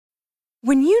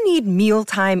When you need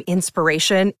mealtime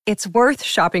inspiration, it's worth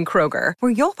shopping Kroger,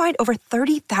 where you'll find over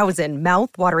 30,000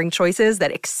 mouth-watering choices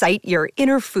that excite your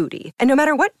inner foodie. And no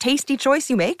matter what tasty choice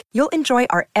you make, you'll enjoy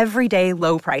our everyday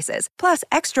low prices, plus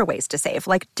extra ways to save,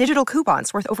 like digital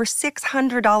coupons worth over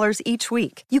 $600 each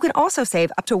week. You can also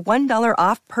save up to $1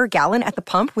 off per gallon at the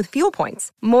pump with fuel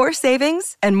points. More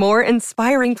savings and more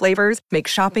inspiring flavors make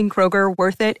shopping Kroger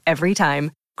worth it every time.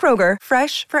 Kroger,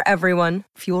 fresh for everyone.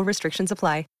 Fuel restrictions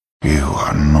apply. You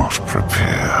are not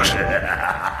prepared.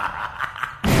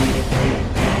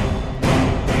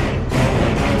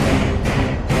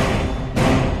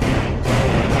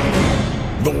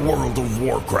 The World of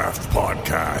Warcraft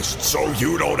podcast, so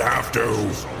you don't have to.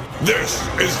 This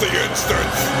is The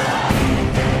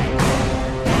Instance.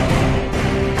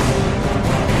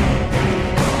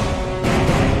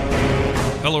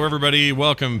 Hello, everybody.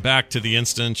 Welcome back to The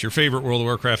Instant, your favorite World of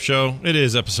Warcraft show. It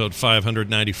is episode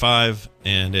 595,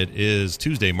 and it is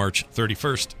Tuesday, March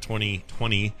 31st,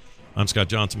 2020. I'm Scott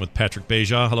Johnson with Patrick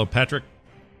Beja. Hello, Patrick.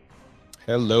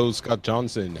 Hello, Scott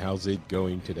Johnson. How's it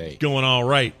going today? Going all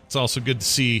right. It's also good to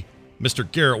see Mr.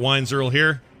 Garrett Weinzierl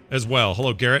here as well.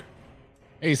 Hello, Garrett.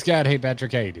 Hey, Scott. Hey,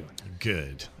 Patrick. How you doing?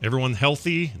 Good. Everyone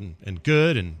healthy and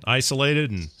good and isolated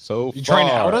and so you trying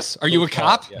to out us? Are you a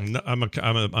cop? Yeah. No, I'm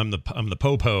the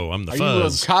popo. I'm the Are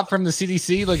fuzz. you a cop from the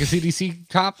CDC, like a CDC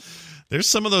cop? There's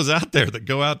some of those out there that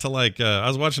go out to I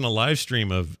was watching a live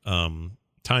stream of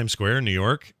Times Square in New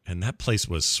York, and that place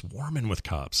was swarming with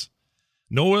cops.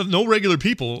 No regular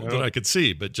people that I could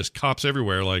see, but just cops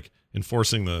everywhere, like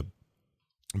enforcing the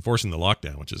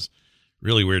lockdown, which is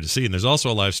really weird to see. And there's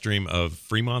also a live stream of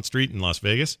Fremont Street in Las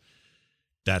Vegas.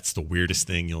 That's the weirdest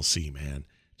thing you'll see, man.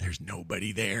 There's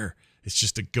nobody there. It's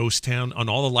just a ghost town. And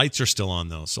all the lights are still on,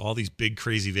 though. So all these big,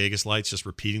 crazy Vegas lights just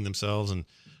repeating themselves and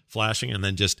flashing, and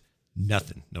then just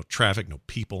nothing. No traffic, no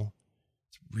people.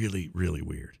 It's really, really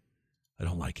weird. I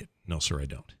don't like it. No, sir, I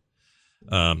don't.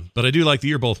 But I do like that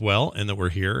you're both well and that we're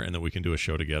here and that we can do a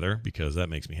show together, because that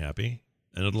makes me happy.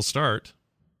 And it'll start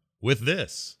with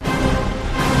this.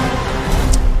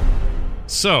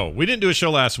 So we didn't do a show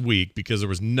last week because there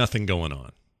was nothing going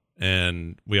on.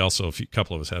 And we also, a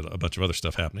couple of us had a bunch of other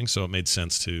stuff happening, so it made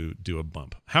sense to do a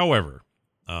bump. However,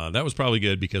 that was probably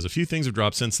good because a few things have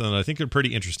dropped since then that I think are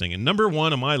pretty interesting. And number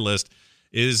one on my list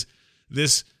is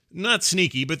this, not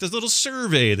sneaky, but this little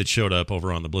survey that showed up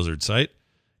over on the Blizzard site.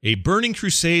 A Burning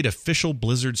Crusade official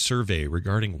Blizzard survey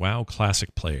regarding WoW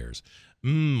Classic players.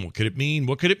 What could it mean?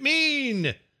 What could it mean?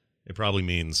 It probably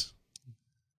means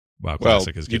WoW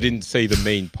Classic is getting... You didn't say the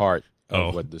main part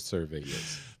of what the survey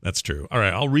is. That's true. All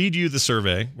right, I'll read you the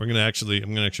survey. I'm going to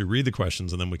actually read the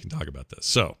questions, and then we can talk about this.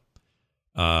 So,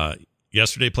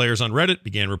 yesterday, players on Reddit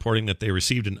began reporting that they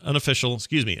received an official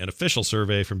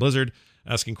survey from Blizzard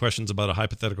asking questions about a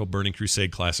hypothetical Burning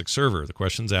Crusade Classic server. The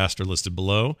questions asked are listed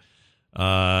below.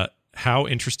 How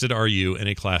interested are you in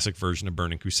a classic version of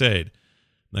Burning Crusade?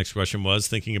 Next question was,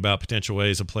 thinking about potential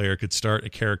ways a player could start a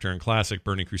character in classic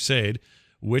Burning Crusade,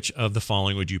 which of the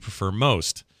following would you prefer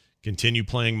most? Continue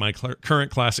playing my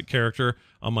current classic character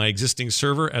on my existing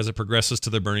server as it progresses to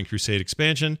the Burning Crusade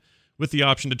expansion, with the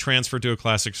option to transfer to a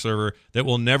classic server that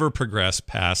will never progress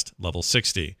past level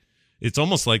 60. It's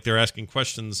almost like they're asking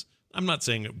questions. I'm not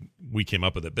saying we came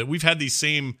up with it, but we've had these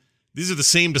are the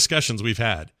same discussions we've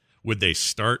had. Would they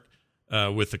start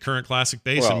with the current classic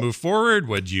base and move forward?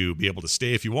 Would you be able to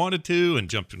stay if you wanted to and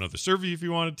jump to another server if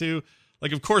you wanted to?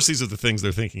 Like, of course, these are the things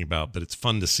they're thinking about, but it's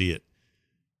fun to see it.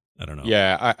 I don't know.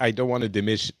 Yeah, I don't want to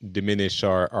diminish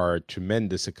our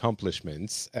tremendous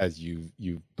accomplishments as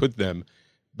you put them,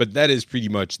 but that is pretty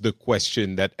much the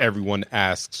question that everyone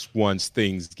asks once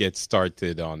things get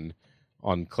started on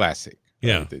Classic. Right?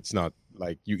 Yeah, it's not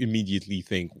like you immediately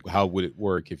think, how would it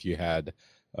work if you had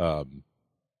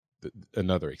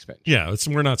another expansion? Yeah,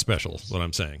 we're not special, is what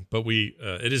I'm saying. But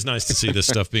it is nice to see this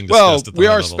stuff being discussed. At the we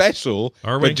are levels. Special,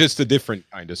 are we? But just a different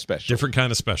kind of special. Different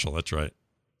kind of special. That's right.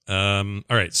 All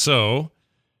right, so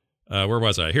where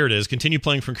was I? Here it is. Continue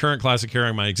playing from current classic carry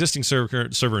on my existing server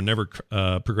and never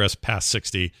progress past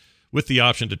 60, with the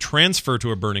option to transfer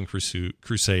to a Burning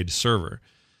Crusade server,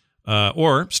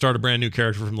 or start a brand new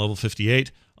character from level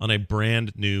 58 on a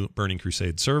brand new Burning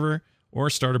Crusade server, or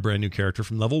start a brand new character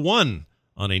from level 1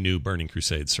 on a new Burning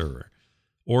Crusade server,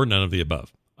 or none of the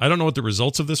above. I don't know what the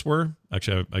results of this were.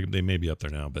 Actually, they may be up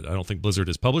there now, but I don't think Blizzard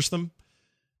has published them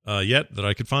yet that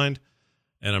I could find.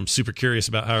 And I'm super curious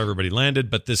about how everybody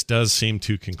landed, but this does seem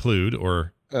to conclude,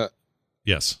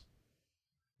 yes.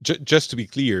 Just to be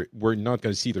clear, we're not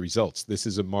going to see the results. This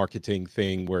is a marketing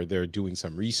thing where they're doing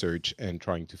some research and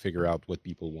trying to figure out what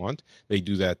people want. They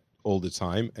do that all the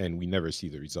time, and we never see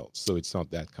the results. So it's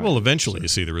not that kind. Well, of eventually survey. you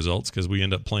see the results because we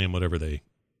end up playing whatever they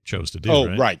chose to do. Oh,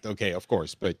 right? right. Okay, of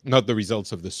course, but not the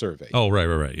results of the survey. Oh,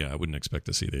 right. Yeah, I wouldn't expect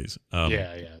to see these.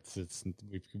 Yeah. It's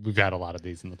we've had a lot of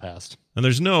these in the past. And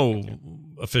there's no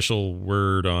official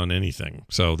word on anything.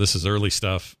 So this is early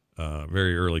stuff,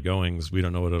 very early goings. We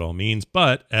don't know what it all means.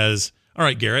 But all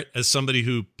right, Garrett, as somebody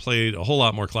who played a whole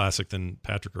lot more Classic than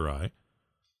Patrick or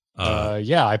I.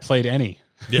 Yeah, I played any.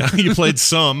 Yeah, you played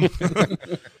some.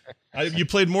 You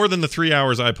played more than the 3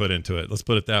 hours I put into it. Let's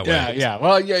put it that way. Yeah.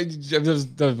 Well, yeah,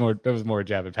 that was more a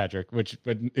jab at Patrick, but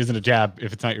isn't a jab.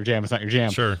 If it's not your jam, it's not your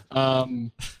jam. Sure.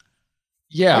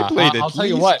 Yeah, I played I'll at tell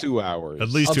you least what. 2 hours. At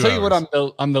least I'll 2 tell hours. you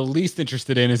what I'm the least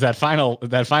interested in is that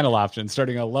final option,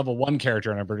 starting a level 1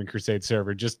 character on a Burning Crusade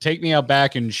server. Just take me out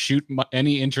back and shoot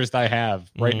any interest I have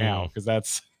right now, because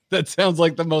that sounds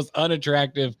like the most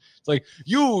unattractive. It's like,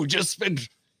 you just spent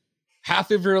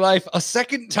half of your life a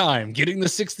second time getting the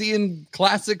 60 in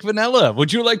Classic Vanilla.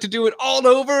 Would you like to do it all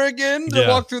over again to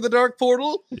walk through the Dark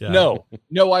Portal? Yeah.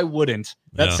 No, I wouldn't.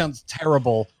 That Yeah. sounds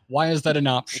terrible. Why is that an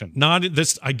option? Not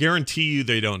this. I guarantee you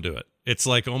they don't do it. It's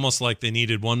like almost like they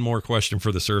needed one more question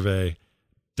for the survey.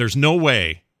 There's no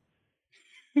way.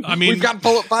 I mean, We've got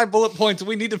 5 bullet points.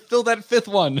 We need to fill that 5th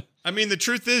one. I mean, the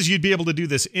truth is you'd be able to do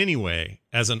this anyway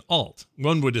as an alt.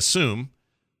 One would assume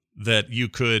that you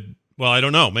could. Well, I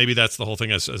don't know. Maybe that's the whole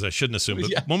thing, as I shouldn't assume.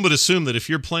 But one would assume that if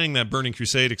you're playing that Burning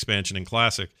Crusade expansion in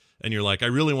Classic and you're like, I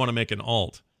really want to make an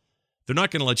alt, they're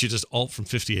not going to let you just alt from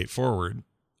 58 forward.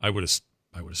 I would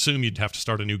assume you'd have to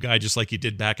start a new guide just like you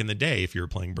did back in the day if you were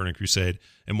playing Burning Crusade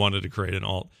and wanted to create an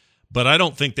alt. But I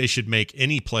don't think they should make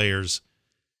any players,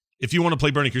 if you want to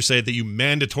play Burning Crusade, that you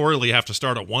mandatorily have to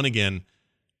start at 1 again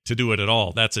to do it at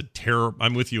all. That's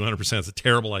I'm with you 100%. It's a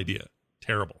terrible idea.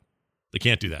 Terrible. They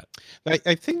can't do that.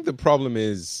 I think the problem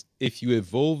is if you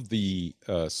evolve the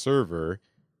server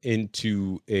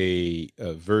into a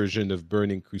version of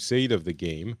Burning Crusade of the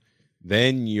game,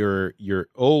 then your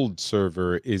old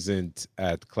server isn't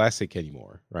at Classic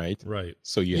anymore, right? Right.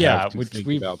 So you have to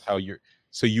think about how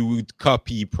so you would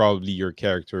copy probably your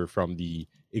character from the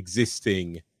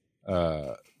existing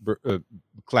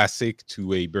Classic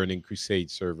to a Burning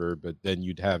Crusade server, but then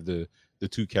you'd have the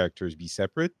two characters be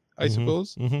separate, I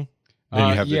suppose. Mm-hmm.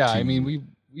 I mean,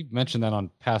 we've mentioned that on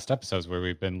past episodes where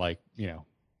we've been like,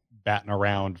 batting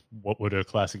around what would a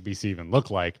Classic BC even look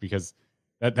like, because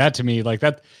that to me, like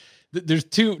that, there's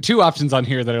two options on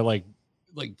here that are like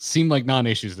seem like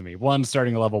non-issues to me. One,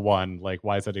 starting a level 1, like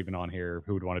why is that even on here?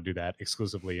 Who would want to do that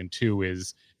exclusively? And 2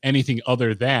 is anything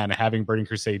other than having Burning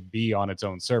Crusade be on its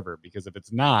own server, because if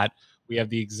it's not, we have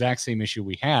the exact same issue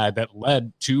we had that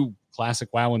led to Classic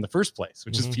WoW in the first place,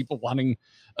 which is people wanting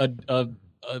a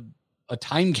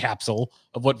time capsule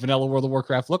of what vanilla World of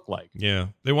Warcraft looked like. Yeah,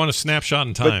 they want a snapshot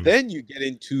in time. But then you get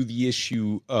into the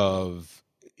issue of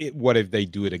what if they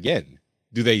do it again?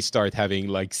 Do they start having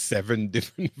like 7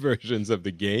 different versions of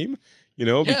the game?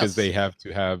 Because they have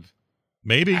to have.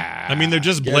 Maybe. I mean, they're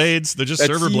just blades. They're just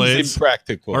server blades.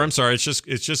 Impractical. Or I'm sorry, it's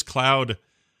just cloud.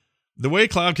 The way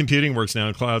cloud computing works now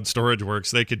and cloud storage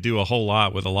works, they could do a whole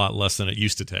lot with a lot less than it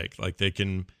used to take. Like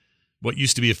what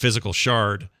used to be a physical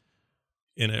shard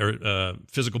in a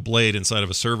physical blade inside of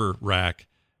a server rack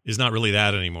is not really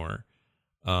that anymore.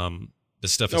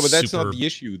 This stuff is but that's not the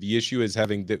issue. The issue is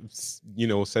having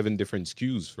 7 different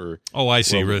SKUs for I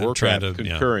see. World of Warcraft trying to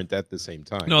concurrent at the same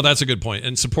time. No, that's a good point.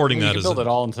 And supporting that is build it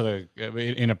all into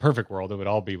in a perfect world, it would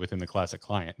all be within the Classic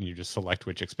client, and you just select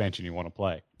which expansion you want to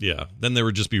play. Yeah, then there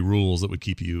would just be rules that would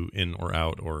keep you in or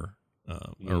out or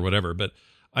whatever. But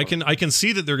I can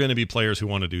see that there are going to be players who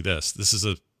want to do this. This is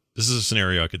a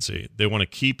scenario I could see. They want to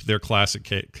keep their Classic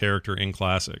character in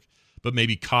Classic, but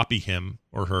maybe copy him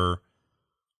or her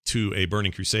to a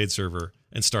Burning Crusade server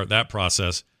and start that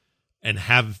process and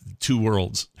have 2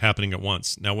 worlds happening at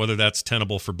once. Now, whether that's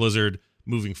tenable for Blizzard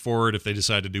moving forward, if they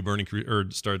decide to do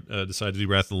decide to do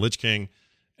Wrath of the Lich King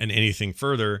and anything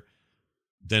further,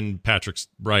 then Patrick's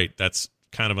right. That's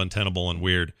kind of untenable and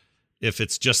weird. If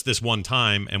it's just this one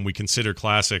time and we consider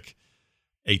Classic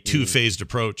a 2-phased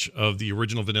approach of the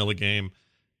original vanilla game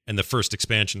and the first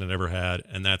expansion it ever had,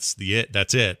 and that's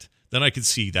it, then I could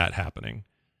see that happening.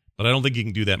 But I don't think you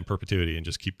can do that in perpetuity and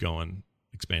just keep going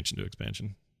expansion to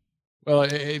expansion. Well,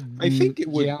 I think it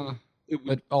would. Yeah, it would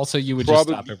but also you would just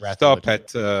stop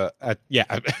at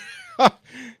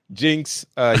Jinx.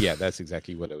 Yeah, that's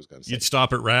exactly what I was going to say. You'd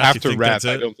stop at Wrath. After Wrath,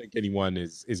 I don't think anyone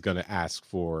is going to ask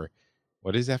for.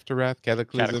 What is after Wrath?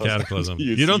 Cataclysm.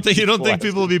 You don't think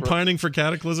people will be pining for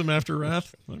Cataclysm after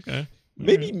Wrath? Okay.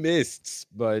 Maybe Mists,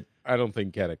 but I don't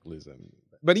think Cataclysm.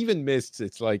 But even Mists,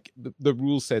 it's like the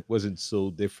rule set wasn't so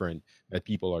different that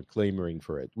people are clamoring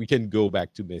for it. We can go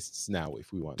back to Mists now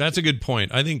if we want. That's a good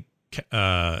point. I think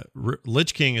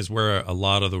Lich King is where a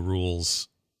lot of the rules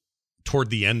toward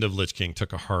the end of Lich King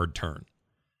took a hard turn.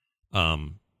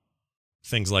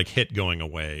 Things like hit going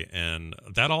away and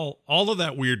that all of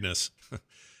that weirdness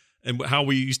and how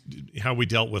we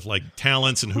dealt with like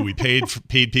talents and who we paid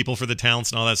people for the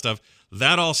talents and all that stuff.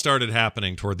 That all started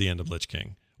happening toward the end of Lich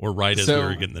King or right as we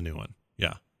were getting the new one.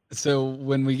 Yeah. So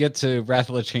when we get to Wrath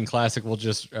of Lich King Classic, we'll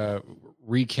just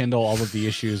rekindle all of the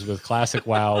issues with Classic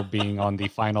WoW being on the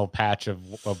final patch of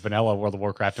Vanilla World of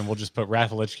Warcraft, and we'll just put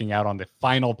Wrath of Lich King out on the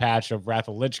final patch of Wrath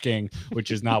of Lich King,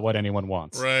 which is not what anyone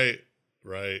wants.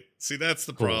 Right. See, that's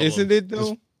the problem. Isn't it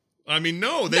though? I mean,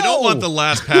 no, they don't want the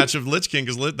last patch of Lich King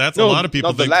because that's a lot of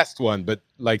people not the last one, but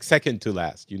like second to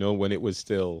last, when it was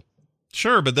still...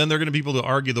 Sure, but then they're going to be people to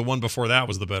argue the one before that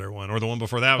was the better one, or the one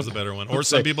before that was the better one, or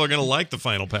some people are going to like the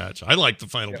final patch. I like the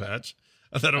final patch.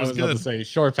 I thought it was good. About to say,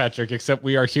 sure, Patrick, except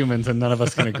we are humans and none of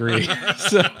us can agree.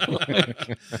 So,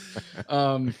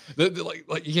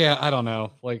 yeah, I don't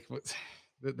know. Like,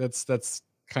 that's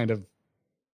kind of.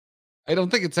 I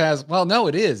don't think it's as well. No,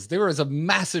 it is. There was a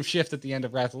massive shift at the end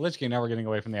of Wrath of Lich King. Now we're getting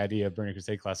away from the idea of Burning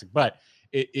Crusade Classic, but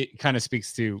it kind of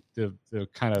speaks to the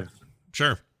kind of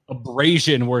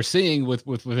abrasion we're seeing with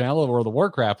Vanilla World of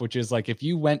Warcraft, which is like if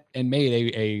you went and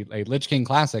made a Lich King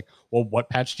Classic, well, what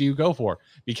patch do you go for?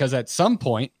 Because at some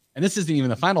point, and this isn't even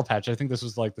the final patch, I think this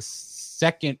was like the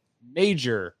second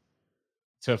major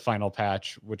to final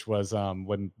patch, which was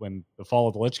when the Fall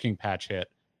of the Lich King patch hit,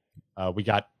 we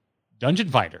got Dungeon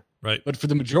Finder. Right. But for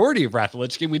the majority of Wrath of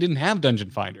Lich King, we didn't have Dungeon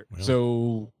Finder. Well,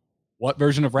 so what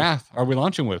version of Wrath are we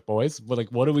launching with, boys? What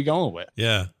are we going with?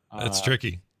 Yeah, that's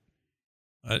tricky.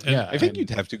 I think you'd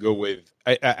have to go with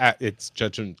it's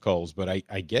judgment calls, but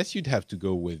I guess you'd have to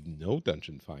go with no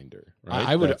Dungeon Finder. Right?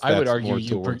 I would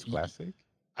argue Classic.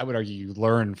 I would argue you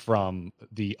learn from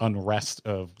the unrest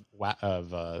of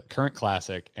current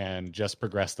Classic and just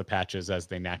progress the patches as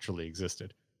they naturally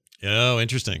existed. Oh,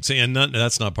 interesting. See, and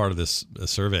that's not part of this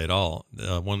survey at all.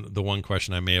 The one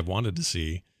question I may have wanted to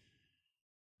see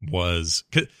was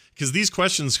because these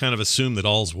questions kind of assume that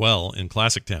all's well in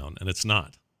Classic Town, and it's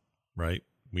not, right?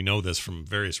 We know this from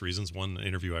various reasons. One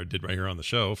interview I did right here on the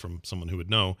show from someone who would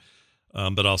know,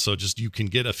 but also just you can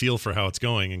get a feel for how it's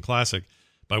going in Classic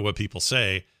by what people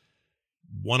say.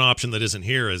 One option that isn't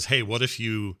here is, hey, what if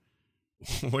you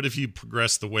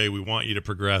progress the way we want you to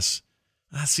progress?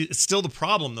 See, it's still the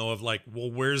problem though of like,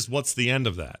 well, what's the end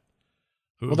of that?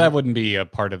 Well, that wouldn't be a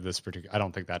part of this particular. I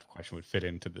don't think that question would fit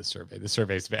into this survey. The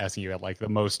survey is asking you at like the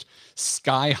most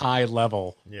sky high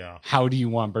level. Yeah. How do you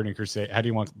want Burning Crusade? How do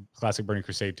you want Classic Burning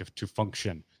Crusade to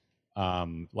function?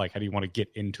 Like, how do you want to get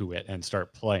into it and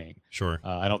start playing? Sure.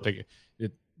 I don't think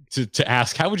to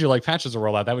ask how would you like patches to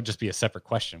roll out, that would just be a separate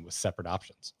question with separate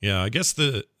options. Yeah, I guess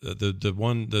the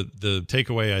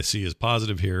takeaway I see as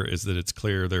positive here is that it's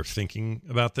clear they're thinking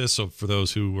about this. So for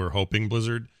those who were hoping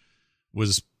Blizzard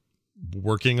was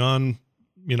working on,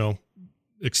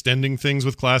 extending things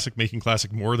with Classic, making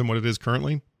Classic more than what it is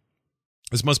currently,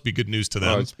 this must be good news to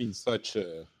them. Oh, it's been such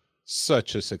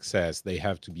a success. They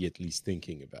have to be at least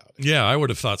thinking about it. Yeah, I would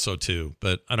have thought so too,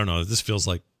 but I don't know. This feels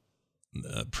like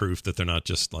proof that they're not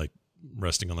just like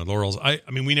resting on their laurels. I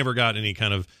mean, we never got any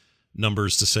kind of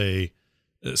numbers to say,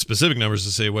 specific numbers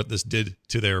to say what this did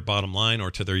to their bottom line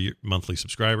or to their monthly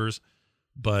subscribers,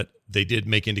 but they did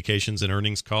make indications in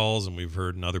earnings calls, and we've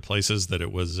heard in other places that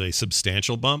it was a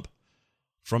substantial bump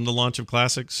from the launch of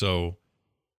Classic. So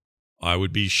I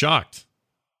would be shocked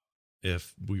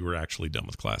if we were actually done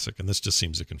with Classic, and this just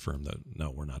seems to confirm that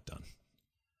no, we're not done.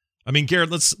 I mean, Garrett,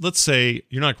 let's say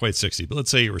you're not quite 60, but let's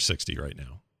say you were 60 right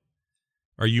now.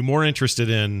 Are you more interested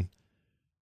in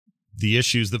the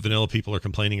issues that vanilla people are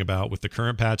complaining about with the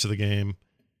current patch of the game?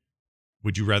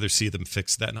 Would you rather see them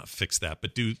fix that, not fix that,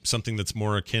 but do something that's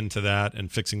more akin to that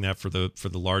and fixing that for the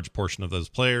large portion of those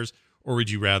players? Or would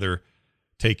you rather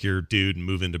take your dude and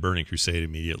move into Burning Crusade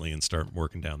immediately and start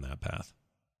working down that path?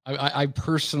 I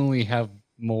personally have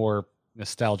more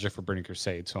nostalgia for Burning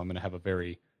Crusade, so I'm going to have a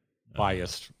very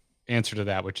biased answer to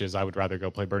that, which is I would rather go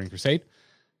play Burning Crusade.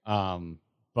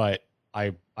 But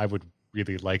I would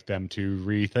really like them to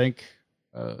rethink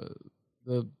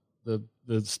the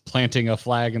planting a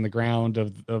flag in the ground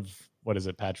of what is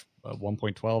it, patch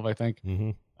 1.12, I think,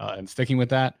 and sticking with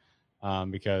that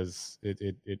because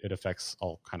it affects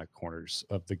all kind of corners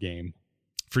of the game.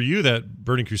 For you, that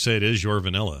Burning Crusade is your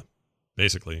vanilla,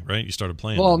 basically, right? You started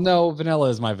playing. Well, no, vanilla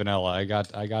is my vanilla. I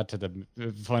got to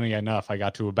funny enough, I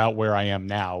got to about where I am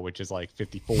now, which is like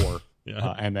 54.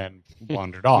 and then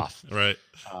wandered off. Right.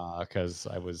 Because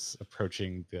I was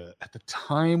approaching at the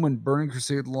time when Burning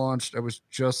Crusade launched, I was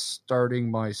just starting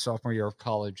my sophomore year of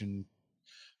college, and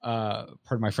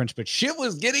pardon my French, but shit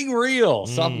was getting real.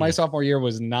 My sophomore year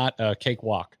was not a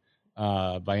cakewalk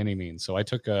by any means. So I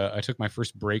took my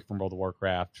first break from World of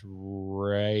Warcraft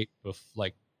right before,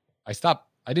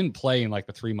 I didn't play in like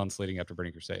the 3 months leading up to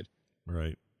Burning Crusade.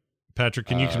 Right. Patrick,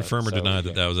 can you confirm or deny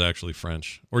that was actually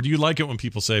French? Or do you like it when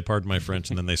people say, pardon my French,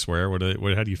 and then they swear? How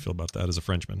do you feel about that as a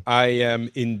Frenchman? I am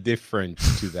indifferent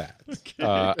to that. Okay.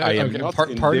 I am not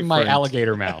pardon my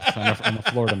alligator mouth. I'm a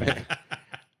Florida man.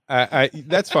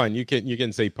 That's fine. You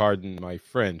can say pardon my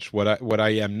French. What I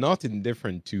am not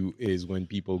indifferent to is when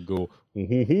people go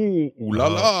ooh la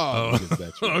la. Because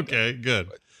that's really okay, good.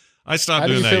 I stopped How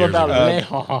doing do you that feel years about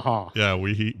ago. Yeah,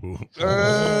 we.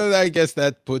 I guess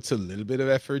that puts a little bit of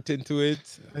effort into it,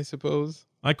 I suppose.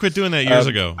 I quit doing that years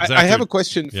ago. I have a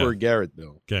question for Garrett,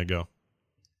 though. Okay, go.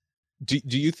 Do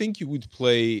you think you would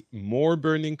play more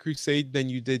Burning Crusade than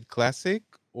you did Classic,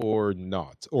 or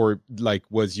not? Or like,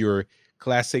 was your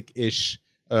Classic-ish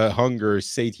hunger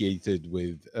satiated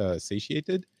with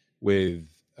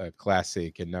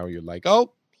Classic, and now you're like,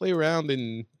 oh, play around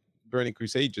in Burning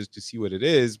Crusade just to see what it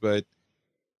is, but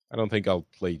I don't think I'll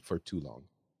play for too long.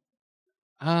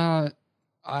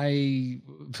 I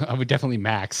would definitely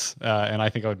max, and I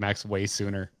think I would max way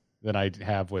sooner than I'd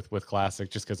have with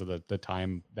Classic, just because of the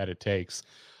time that it takes.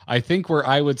 I think where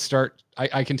I would start,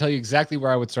 I can tell you exactly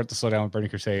where I would start to slow down with Burning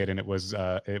Crusade, and it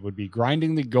would be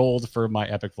grinding the gold for my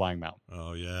epic flying mount.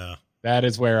 Oh yeah, that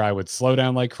is where I would slow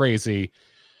down like crazy,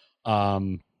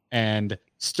 and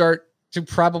start to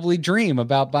probably dream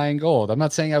about buying gold. I'm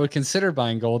not saying I would consider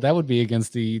buying gold. That would be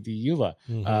against the EULA.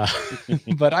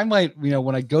 Mm-hmm. But I might,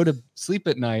 when I go to sleep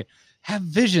at night, have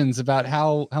visions about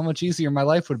how much easier my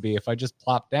life would be if I just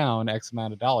plopped down X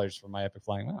amount of dollars for my epic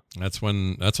flying mount. That's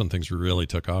when things really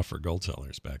took off for gold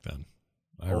sellers back then.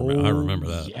 I remember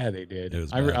that. Yeah, they did. It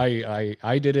was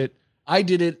I did it. I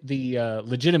did it the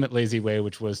legitimate lazy way,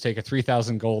 which was take a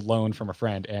 3,000 gold loan from a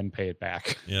friend and pay it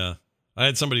back. Yeah. I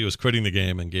had somebody who was quitting the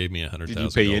game and gave me 100,000.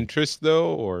 Did you pay interest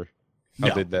though, or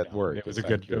how did that work? It was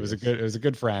a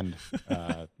good friend.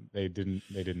 They didn't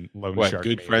loan what, shark.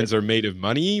 Good friends are made of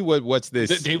money? What's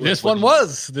this? This one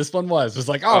was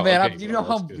like, oh man, okay. you know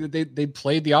how they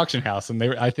played the auction house, and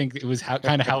I think it was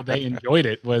kind of how they enjoyed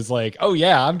it, was like, oh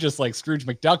yeah, I'm just like Scrooge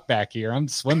McDuck back here. I'm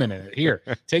swimming in it. Here,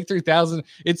 take 3,000.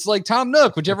 It's like Tom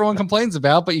Nook, which everyone complains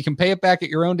about, but you can pay it back at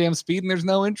your own damn speed, and there's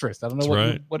no interest. I don't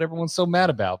know what everyone's so mad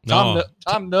about.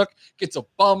 Tom Nook gets a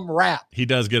bum rap. He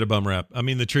does get a bum rap. I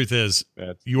mean, the truth is,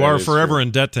 you are forever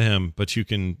in debt to him, but you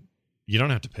don't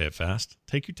have to pay it fast.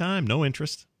 Take your time, no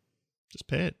interest. Just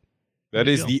pay it. That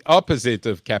is the opposite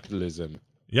of capitalism.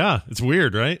 Yeah, it's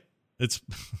weird, right? It's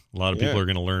a lot of people are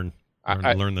going to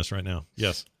learn this right now.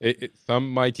 Yes. Some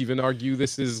might even argue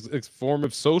this is a form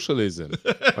of socialism.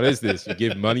 What is this? You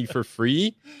give money for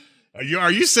free?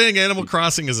 Are you saying Animal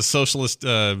Crossing is a socialist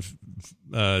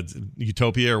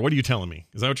utopia, or what are you telling me?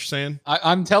 Is that what you're saying?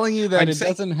 I'm telling you that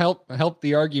doesn't help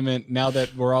the argument now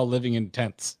that we're all living in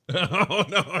tents. Oh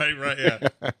no! Right,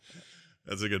 yeah,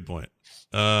 that's a good point.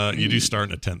 You do start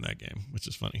in a tent in that game, which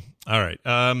is funny. All right.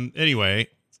 Anyway,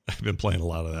 I've been playing a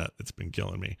lot of that. It's been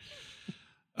killing me.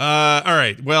 All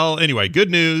right. Well, anyway, good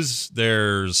news.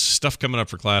 There's stuff coming up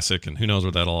for Classic, and who knows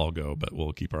where that'll all go, but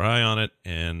we'll keep our eye on it.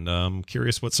 And I'm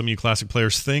curious what some of you Classic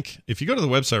players think. If you go to the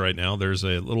website right now, there's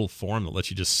a little form that lets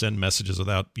you just send messages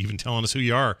without even telling us who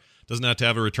you are. Doesn't have to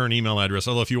have a return email address,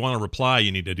 although if you want to reply,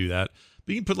 you need to do that.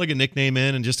 But you can put like a nickname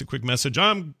in and just a quick message.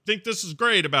 I think this is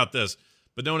great about this,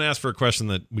 but don't ask for a question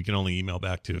that we can only email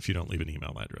back to if you don't leave an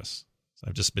email address.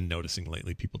 I've just been noticing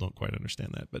lately people don't quite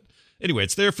understand that. But anyway,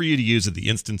 it's there for you to use at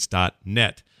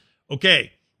theinstance.net.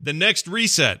 Okay, the next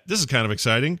reset. This is kind of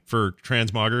exciting for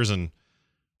transmoggers and,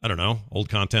 I don't know, old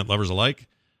content lovers alike.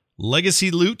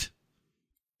 Legacy loot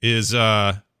is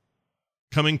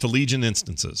coming to Legion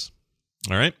instances.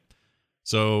 All right?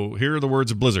 So here are the words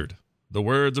of Blizzard. The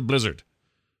words of Blizzard.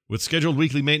 With scheduled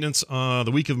weekly maintenance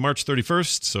the week of March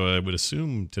 31st, so I would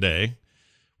assume today,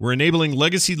 we're enabling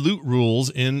legacy loot rules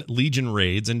in Legion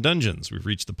raids and dungeons. We've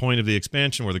reached the point of the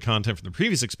expansion where the content from the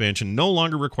previous expansion no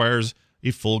longer requires a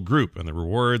full group, and the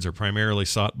rewards are primarily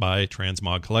sought by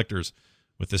transmog collectors.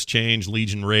 With this change,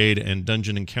 Legion raid and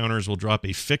dungeon encounters will drop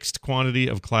a fixed quantity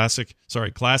of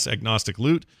class-agnostic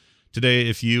loot. Today,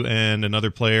 if you and another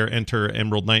player enter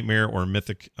Emerald Nightmare or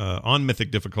Mythic on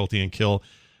Mythic difficulty and kill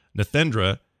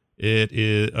Nathendra,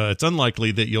 it's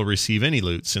unlikely that you'll receive any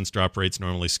loot, since drop rates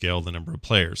normally scale the number of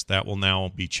players. That will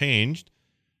now be changed,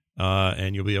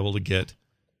 and you'll be able to get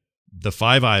the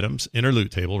 5 items in our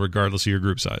loot table, regardless of your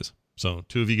group size. So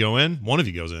 2 of you go in, 1 of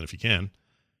you goes in if you can.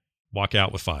 Walk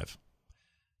out with 5.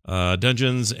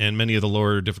 Dungeons and many of the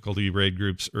lower difficulty raid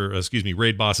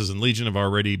raid bosses in Legion have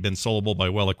already been soloable by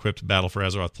well-equipped Battle for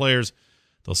Azeroth players,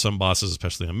 though some bosses,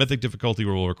 especially on Mythic difficulty,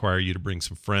 will require you to bring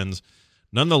some friends.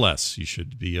 Nonetheless, you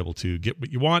should be able to get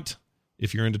what you want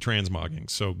if you're into transmogging.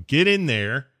 So get in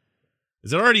there.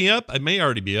 Is it already up? It may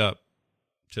already be up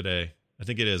today. I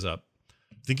think it is up.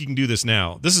 I think you can do this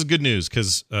now. This is good news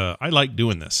because I like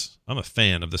doing this. I'm a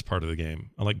fan of this part of the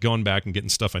game. I like going back and getting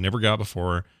stuff I never got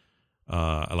before.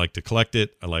 I like to collect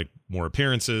it. I like more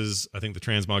appearances. I think the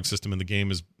transmog system in the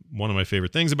game is one of my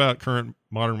favorite things about current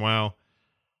modern WoW,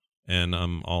 and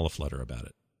I'm all aflutter about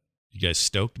it. You guys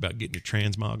stoked about getting your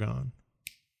transmog on?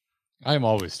 I'm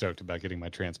always stoked about getting my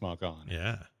transmog on.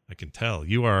 Yeah, I can tell.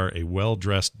 You are a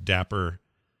well-dressed, dapper,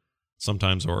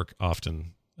 sometimes orc,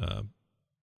 often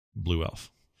blue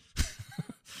elf.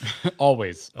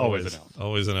 always an elf.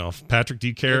 Always an elf. Patrick, do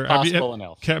you care? If possible, an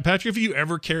elf. Patrick, have you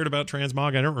ever cared about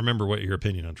transmog? I don't remember what your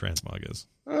opinion on transmog is.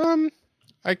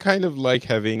 I kind of like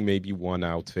having maybe one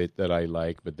outfit that I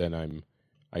like, but then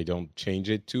I don't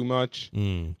change it too much.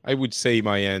 I would say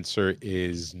my answer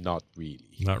is not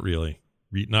really. Not really.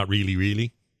 Not really,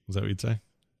 really? Is that what you'd say?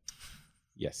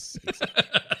 Yes.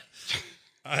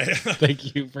 Exactly.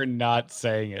 Thank you for not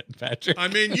saying it, Patrick. I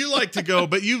mean, you like to go,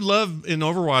 but you love in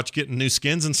Overwatch getting new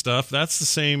skins and stuff. That's the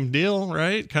same deal,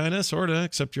 right? Kind of, sort of,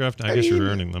 except you have to, I guess you're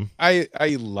earning them. I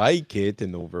like it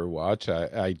in Overwatch.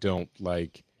 I don't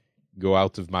like go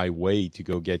out of my way to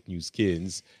go get new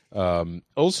skins.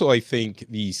 Also, I think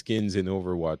the skins in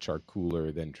Overwatch are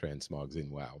cooler than transmogs in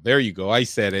WoW. There you go. I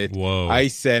said it. Whoa. I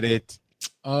said it.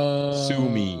 Sue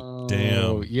me.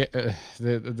 Damn. Yeah.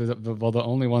 The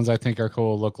only ones I think are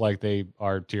cool look like they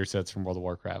are tier sets from World of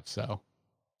Warcraft. So.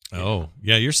 Oh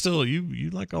yeah, you're still you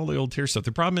like all the old tier stuff.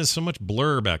 The problem is so much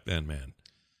blur back then, man.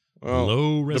 Well,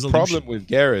 low resolution. The problem with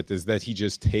Garrett is that he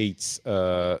just hates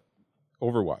Overwatch.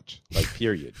 Like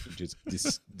period. He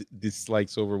just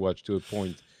dislikes Overwatch to a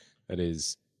point that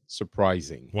is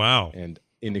surprising. Wow. And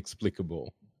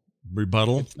inexplicable.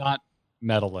 Rebuttal. It's not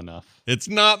metal enough. It's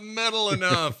not metal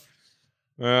enough.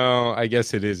 Well, I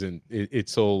guess it isn't.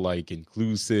 It's all like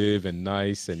inclusive and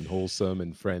nice and wholesome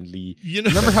and friendly. You know,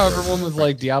 remember how everyone was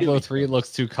like Diablo 3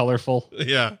 looks too colorful?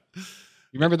 Yeah. You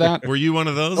remember that? Were you one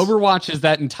of those? Overwatch is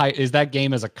that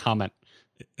game as a comment.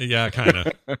 Yeah, kind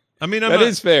of. I mean, that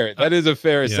is fair. That is a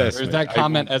fair assessment. There's that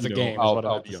comment as a game.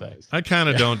 I'll be honest. I kind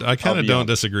of don't. I kind of don't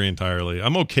disagree entirely.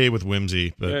 I'm okay with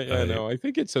whimsy, but no, I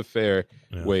think it's a fair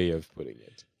way of putting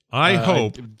it. I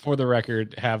hope, for the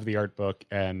record, have the art book,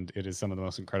 and it is some of the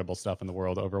most incredible stuff in the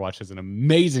world. Overwatch is an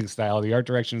amazing style. The art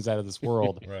direction is out of this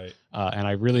world, right? And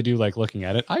I really do like looking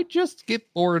at it. I just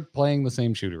get bored playing the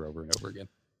same shooter over and over again.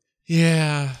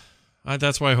 Yeah.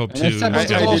 That's why I hope too. I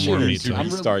didn't need to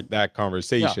restart that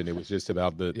conversation. Yeah. It was just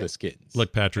about the skins.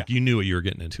 Look, Patrick, you knew what you were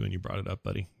getting into when you brought it up,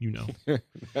 buddy. You know.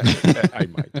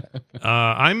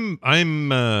 I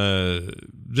might.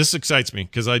 This excites me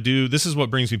because I do. This is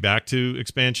what brings me back to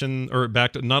expansion, or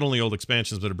back to not only old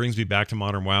expansions, but it brings me back to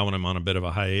modern WoW when I'm on a bit of a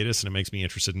hiatus, and it makes me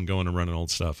interested in going and running old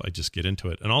stuff. I just get into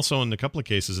it, and also in a couple of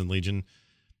cases in Legion,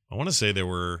 I want to say there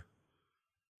were.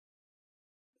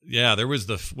 Yeah, there was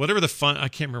I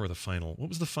can't remember the final. What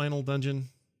was the final dungeon?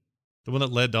 The one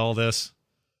that led to all this?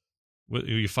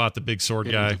 You fought the big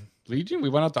sword guy. Legion? We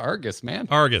went out to Argus, man.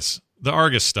 The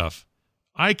Argus stuff.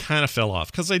 I kind of fell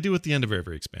off because I do at the end of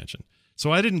every expansion.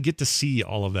 So I didn't get to see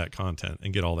all of that content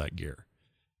and get all that gear,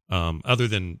 other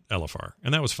than LFR,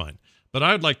 and that was fine. But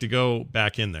I would like to go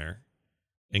back in there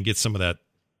and get some of that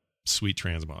sweet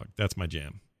transmog. That's my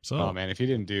jam. So, oh man, if you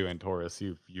didn't do Antorus,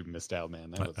 you missed out,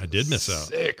 man. That was I did miss out.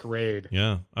 Sick raid.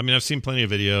 Yeah, I mean, I've seen plenty of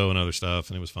video and other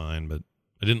stuff, and it was fine, but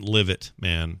I didn't live it,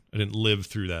 man. I didn't live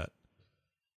through that,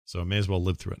 so I may as well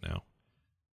live through it now.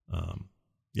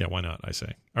 Yeah, why not? I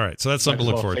say. All right, so that's something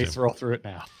to look forward to. Roll through it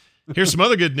now. Here's some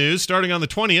other good news. Starting on the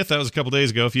 20th, that was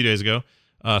a few days ago,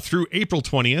 through April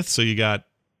 20th. So you got,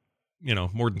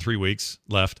 more than 3 weeks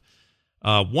left.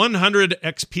 100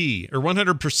 XP or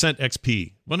 100%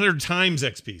 XP, 100 times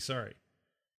XP. Sorry.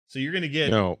 So you're going to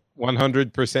get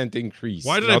 100% increase.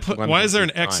 Why is there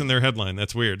an X in their headline?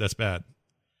 That's weird. That's bad.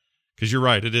 Because you're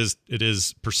right. It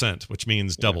is percent, which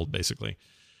means doubled basically.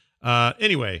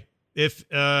 Anyway, in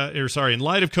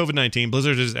light of COVID-19,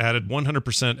 Blizzard has added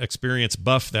 100% experience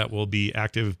buff that will be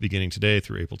active beginning today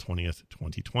through April 20th,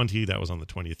 2020. That was on the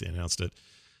 20th they announced it.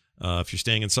 If you're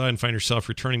staying inside and find yourself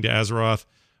returning to Azeroth,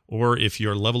 or if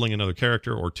you're leveling another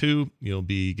character or two, you'll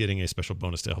be getting a special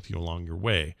bonus to help you along your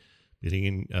way.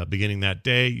 Beginning that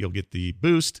day, you'll get the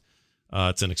boost.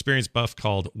 It's an experience buff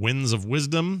called Winds of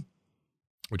Wisdom,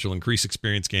 which will increase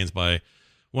experience gains by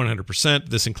 100%.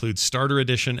 This includes Starter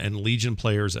Edition and Legion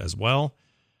players as well.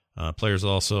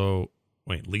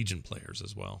 Legion players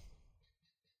as well.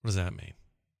 What does that mean?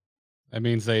 That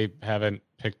means they haven't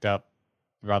picked up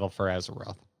Battle for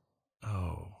Azeroth.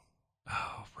 Oh,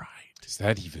 right. Is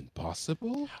that even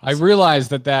possible? I realize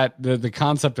that the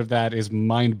concept of that is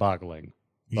mind-boggling.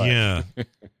 Yeah,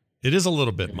 it is a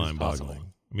little bit mind-boggling. Possible.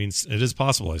 I mean, it is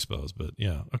possible, I suppose, but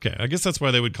yeah. Okay, I guess that's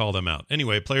why they would call them out.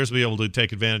 Anyway, players will be able to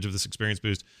take advantage of this experience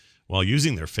boost while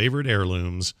using their favorite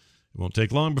heirlooms. It won't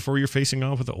take long before you're facing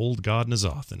off with the old god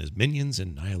N'Zoth and his minions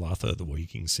in Ny'alotha, the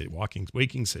waking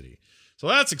city. So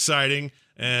that's exciting,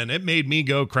 and it made me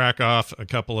go dust off a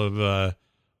couple of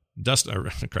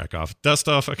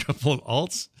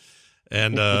alts,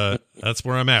 and that's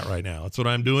where I'm at right now. That's what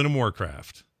I'm doing in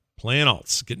Warcraft, playing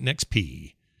alts, getting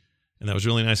XP, and that was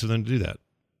really nice of them to do that.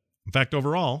 In fact,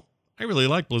 overall, I really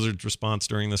like Blizzard's response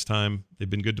during this time. They've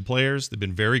been good to players. They've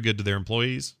been very good to their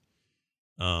employees.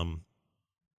 I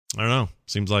don't know.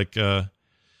 Seems like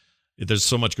there's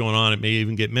so much going on, it may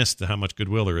even get missed how much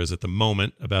goodwill there is at the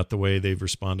moment about the way they've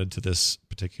responded to this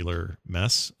particular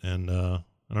mess. And I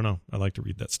don't know. I like to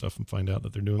read that stuff and find out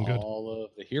that they're doing good. All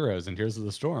of the heroes in Heroes of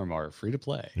the Storm are free to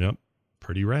play. Yep.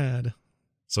 Pretty rad.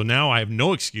 So now I have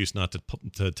no excuse not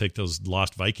to take those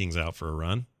Lost Vikings out for a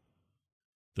run.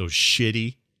 Those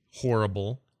shitty,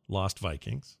 horrible Lost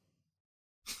Vikings.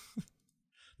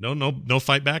 No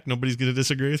fight back. Nobody's going to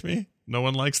disagree with me. No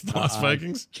one likes the Lost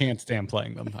Vikings. Can't stand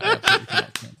playing them. I absolutely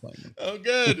cannot stand playing them. Oh,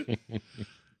 good.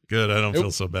 Good. I don't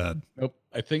feel so bad. Nope.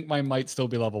 I think mine might still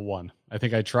be level 1. I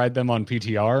think I tried them on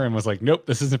PTR and was like, nope,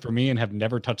 this isn't for me, and have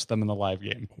never touched them in the live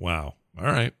game. Wow. All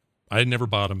right. I had never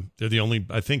bought them. They're the only,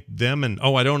 I think them and,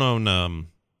 I don't own,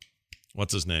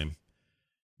 what's his name?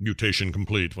 Mutation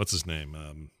Complete. What's his name?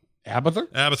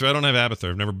 Abathur? Abathur. I don't have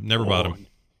Abathur. I've never bought him.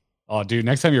 Oh, dude,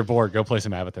 next time you're bored, go play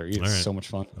some Abathur. It's so much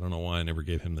fun. I don't know why I never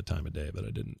gave him the time of day, but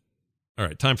I didn't. All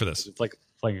right, time for this. It's like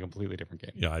playing a completely different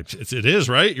game. Yeah, it is,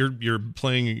 right? You're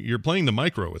playing the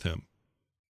micro with him.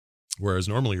 Whereas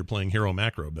normally you're playing hero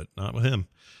macro, but not with him.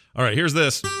 All right, here's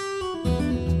this.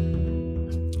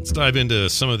 Let's dive into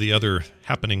some of the other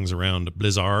happenings around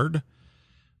Blizzard.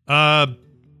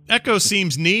 Echo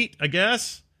seems neat, I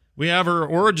guess. We have her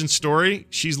origin story.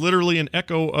 She's literally an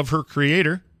echo of her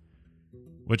creator,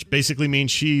 which basically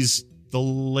means she's the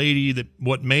lady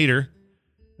what made her.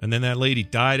 And then that lady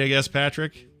died, I guess,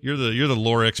 Patrick. You're the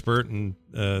lore expert in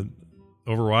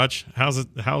Overwatch.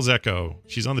 How's Echo?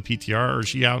 She's on the PTR, or is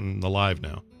she out in the live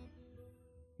now?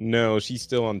 No, she's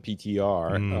still on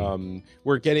PTR.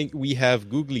 We have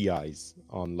Googly Eyes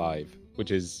on live, which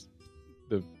is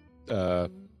the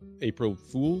April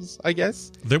Fools, I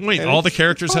guess. Wait, all the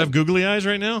characters have Googly Eyes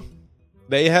right now?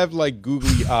 They have like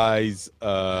Googly Eyes,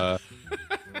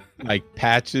 like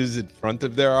patches in front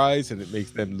of their eyes, and it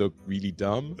makes them look really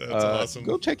dumb. That's awesome.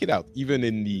 Go check it out. Even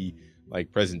in the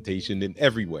presentation and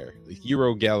everywhere, the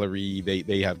hero gallery,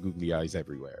 they have Googly Eyes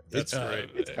everywhere. That's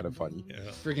great. It's kind of funny. Yeah.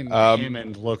 Freaking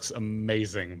Hammond looks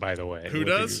amazing, by the way. Who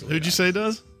does? Who'd you say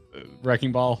does?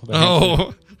 Wrecking Ball.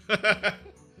 Oh,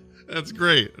 that's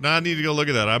great. Now I need to go look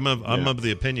at that. I'm of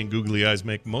the opinion Googly Eyes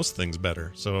make most things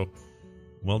better. So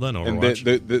well done, Overwatch.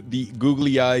 And the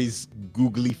Googly Eyes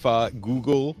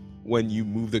Google when you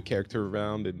move the character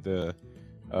around and the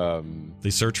they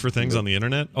search for things on the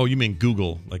internet. Oh, you mean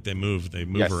Google? Like they move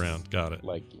yes. around. Got it.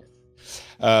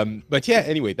 But yeah.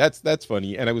 Anyway, that's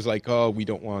funny. And I was like, oh, we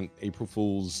don't want April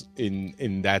Fools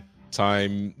in that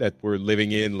time that we're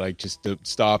living in. Like, just to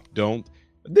stop. Don't.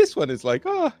 But this one is like,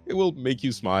 it will make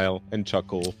you smile and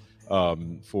chuckle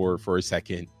for a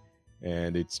second.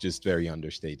 And it's just very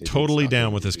understated. Totally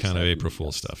down with this kind of April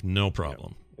Fool's stuff. No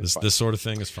problem. Yeah, this sort of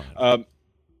thing is fine.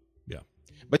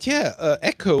 But yeah,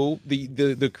 Echo,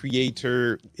 the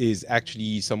creator, is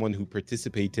actually someone who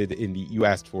participated in you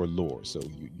asked for lore, so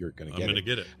you're going to get it. I'm going to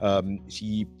get it.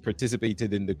 She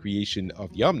participated in the creation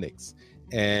of the Omnics.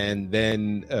 And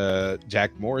then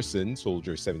Jack Morrison,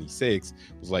 Soldier 76,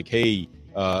 was like, hey,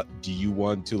 do you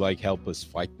want to help us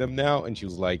fight them now? And she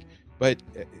was like, but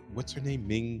what's her name?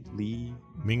 Ming Lee?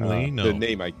 Ming Lee? No. The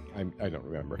name I don't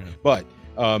remember. Yeah. But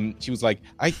she was like,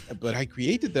 I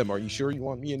created them. Are you sure you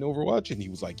want me in Overwatch? And he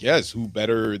was like, yes, who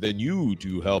better than you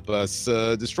to help us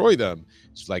destroy them?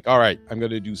 She's like, all right, I'm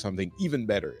going to do something even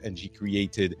better. And she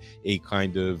created a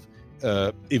kind of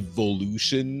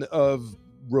evolution of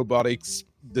robotics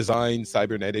design,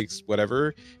 cybernetics,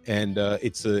 whatever. And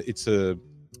it's a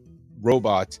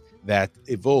robot that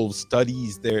evolves,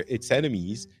 studies its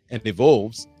enemies, and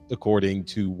evolves according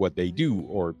to what they do,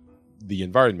 or the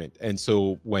environment. And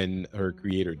so when her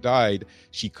creator died,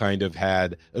 she kind of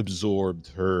had absorbed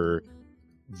her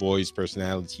voice,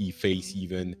 personality, face.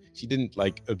 Even she didn't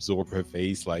like absorb her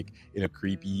face like in a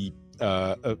creepy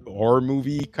a horror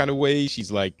movie kind of way.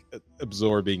 She's like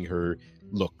absorbing her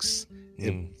looks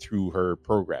through her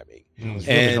programming. I was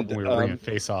really hoping we were bringing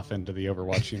Face Off into the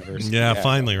Overwatch universe. Yeah,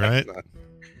 finally, right?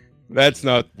 That's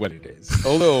not what it is.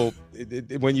 Although,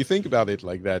 when you think about it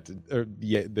like that,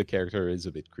 the character is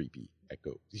a bit creepy.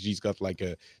 Echo. She's got like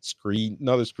a screen,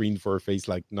 not a screen for her face,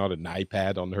 like not an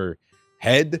iPad on her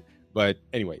head. But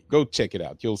anyway, go check it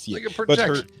out. You'll see like it. A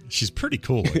projection. She's pretty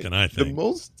cool looking, I think. The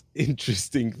most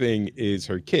interesting thing is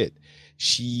her kit.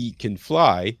 She can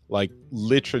fly, like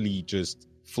literally just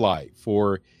fly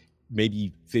for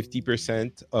maybe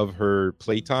 50% of her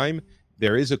playtime.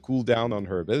 There is a cooldown on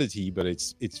her ability, but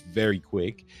it's very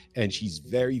quick, and she's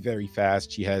very, very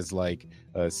fast. She has like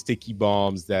sticky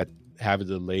bombs that have a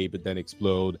delay but then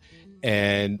explode.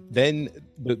 And then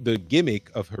the gimmick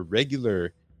of her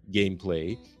regular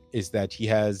gameplay is that she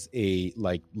has a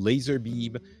like laser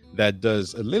beam that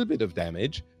does a little bit of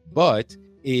damage, but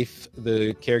if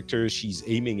the character she's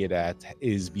aiming it at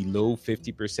is below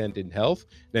 50% in health,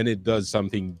 then it does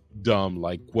something dumb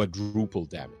like quadruple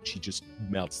damage. She just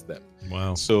melts them.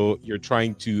 Wow. So you're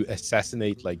trying to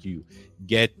assassinate, like you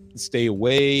stay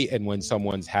away, and when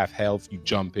someone's half health, you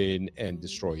jump in and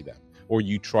destroy them. Or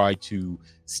you try to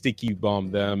sticky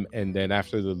bomb them, and then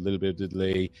after the little bit of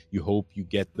delay, you hope you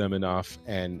get them enough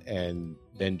and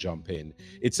then jump in.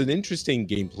 It's an interesting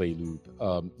gameplay loop,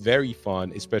 very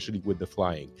fun, especially with the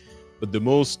flying. But the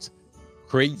most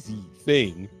crazy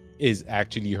thing is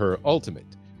actually her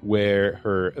ultimate, where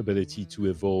her ability to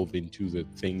evolve into the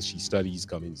things she studies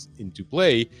comes into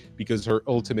play, because her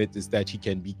ultimate is that she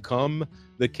can become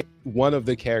one of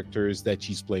the characters that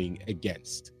she's playing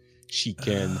against. She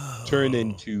can turn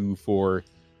into, for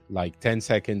like 10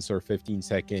 seconds or 15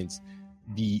 seconds,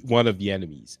 one of the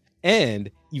enemies. And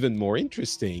even more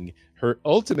interesting, her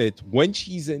ultimate, when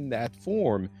she's in that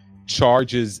form,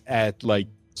 charges at like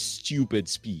stupid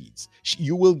speeds.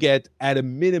 You will get at a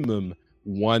minimum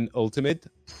one ultimate,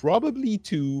 probably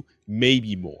two,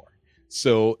 maybe more.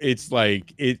 So it's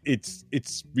like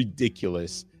it's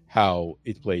ridiculous how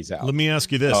it plays out. Let me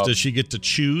ask you this. Does she get to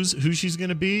choose who she's going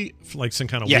to be? Like some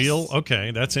kind of wheel?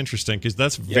 Okay, that's interesting, because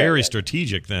that's very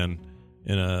strategic then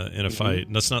in a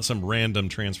fight. That's not some random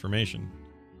transformation.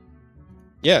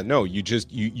 Yeah, no, you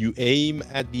just you aim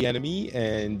at the enemy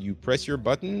and you press your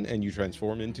button and you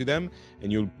transform into them, and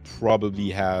you'll probably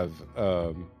have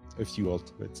a few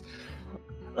ultimates.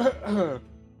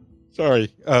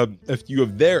 Sorry, a few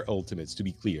of their ultimates, to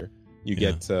be clear. You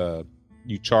get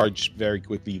you charge very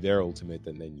quickly their ultimate,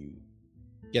 and then you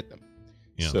get them.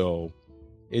 Yeah. So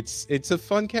it's a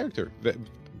fun character,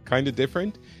 kind of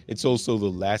different. It's also the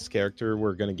last character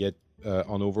we're gonna get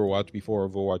on Overwatch before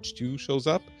Overwatch 2 shows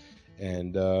up,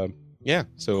 and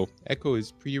so Echo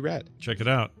is pretty rad. Check it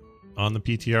out on the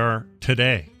PTR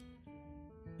today.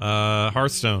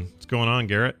 Hearthstone, what's going on,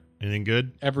 Garrett? Anything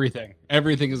good?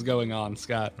 Everything is going on,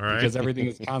 Scott. All right. Because everything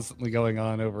is constantly going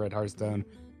on over at Hearthstone.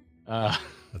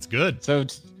 That's good. So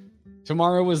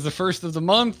tomorrow is the first of the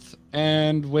month,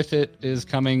 and with it is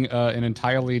coming an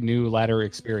entirely new ladder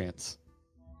experience.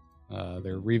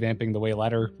 They're revamping the way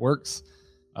ladder works.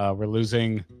 We're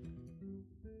losing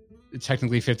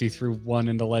technically 50-1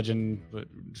 into Legend, but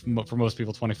for most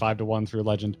people 25-1 through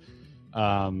Legend.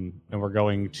 And we're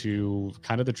going to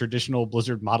kind of the traditional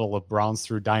Blizzard model of bronze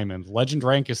through diamond. Legend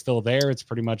rank is still there. It's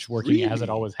pretty much working as it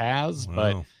always has,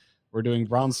 but we're doing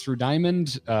bronze through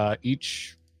diamond.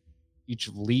 Each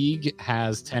league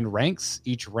has 10 ranks.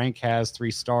 Each rank has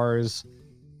 3 stars.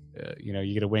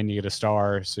 You get a win, you get a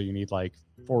star. So you need like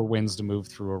 4 wins to move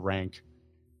through a rank.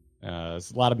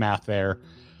 There's a lot of math there.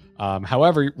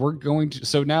 However, we're going to.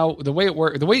 So now the way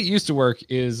it used to work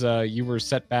is you were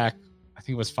set back. I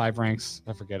think it was 5 ranks.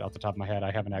 I forget off the top of my head.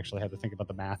 I haven't actually had to think about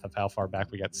the math of how far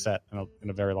back we got set in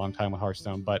a very long time with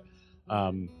Hearthstone. But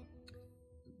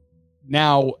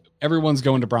now everyone's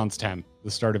going to bronze 10,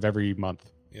 the start of every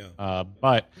month. Yeah.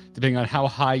 But depending on how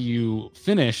high you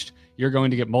finished, you're going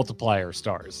to get multiplier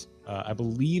stars. I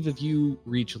believe if you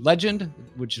reach Legend,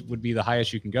 which would be the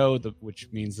highest you can go, which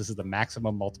means this is the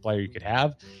maximum multiplier you could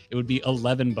have, it would be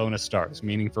 11 bonus stars,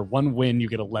 meaning for 1 win, you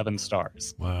get 11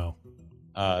 stars. Wow.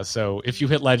 So if you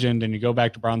hit Legend and you go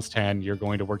back to bronze 10, you're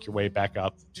going to work your way back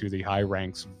up to the high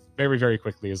ranks very, very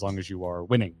quickly, as long as you are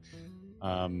winning.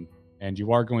 And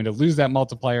you are going to lose that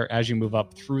multiplier as you move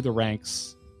up through the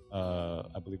ranks.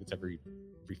 I believe it's every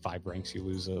 5 ranks you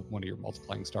lose one of your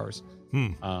multiplying stars.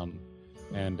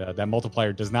 And that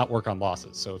multiplier does not work on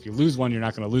losses. So if you lose one, you're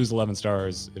not going to lose 11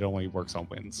 stars. It only works on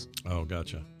wins. Oh,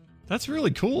 gotcha. That's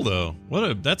really cool, though.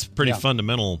 That's pretty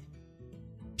fundamental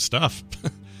stuff.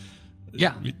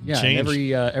 Yeah. And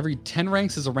every 10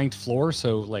 ranks is a ranked floor.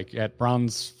 So like at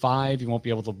bronze 5, you won't be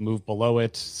able to move below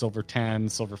it. Silver 10,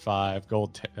 silver 5,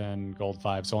 gold 10, gold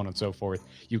 5, so on and so forth.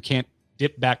 You can't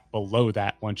dip back below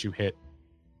that once you hit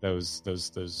those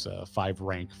 5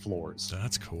 rank floors.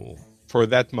 That's cool. For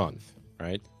that month,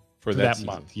 right? For that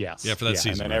month, yes. Yeah, for that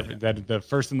season. And then the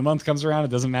first in the month comes around.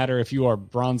 It doesn't matter if you are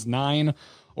bronze 9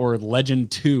 or legend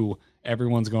 2.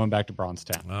 Everyone's going back to bronze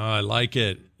 10. Oh, I like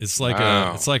it. It's like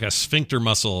a sphincter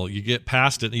muscle. You get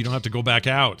past it and you don't have to go back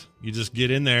out. You just get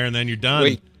in there and then you're done.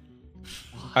 Wait.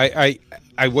 I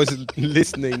wasn't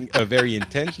listening very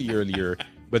intently earlier,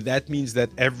 but that means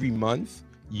that every month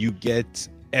you get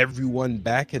everyone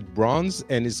back at bronze,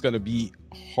 and it's going to be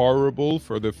horrible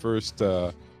for the first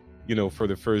couple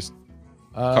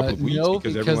of weeks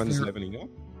because everyone's leveling up.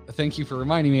 Thank you for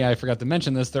reminding me. I forgot to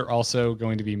mention this. They're also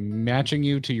going to be matching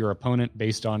you to your opponent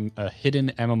based on a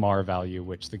hidden MMR value,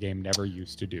 which the game never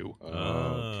used to do.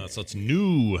 So it's a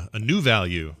new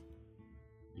value.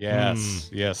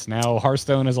 Yes. Now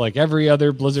Hearthstone is like every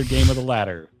other Blizzard game of the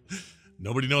ladder.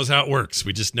 Nobody knows how it works.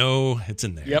 We just know it's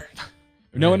in there. Yep.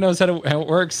 No one knows how it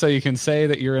works, so you can say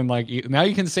that you're in now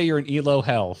you can say you're in Elo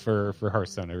hell for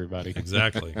Hearthstone, everybody.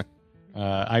 Exactly.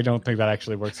 I don't think that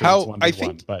actually works. How one I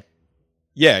think, but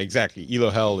yeah, exactly. Elo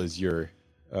hell is your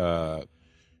not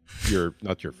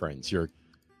your friends, your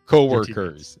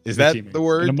co-workers. Is that teammates. the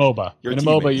word? In a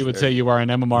MOBA, you would say you are an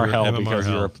MMR hell because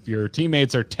your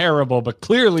teammates are terrible, but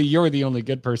clearly you're the only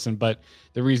good person. But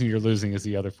the reason you're losing is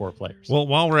the other 4 players. Well,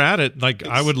 while we're at it,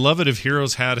 I would love it if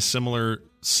Heroes had a similar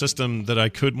system that I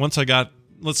could, once I got,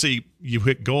 let's say you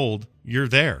hit gold, you're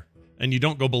there, and you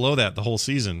don't go below that the whole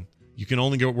season. You can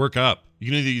only go work up.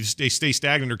 You can either stay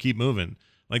stagnant or keep moving.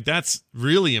 Like, that's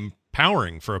really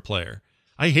empowering for a player.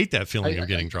 I hate that feeling of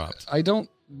getting dropped. I don't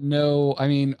know. I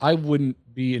mean, I wouldn't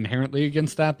be inherently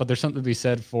against that, but there's something to be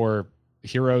said for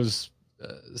Heroes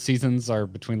seasons are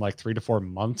between like 3 to 4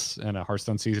 months, and a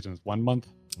Hearthstone season is 1 month.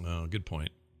 Oh, good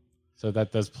point. So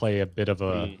that does play a bit of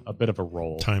a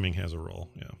role. Timing has a role,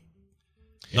 yeah.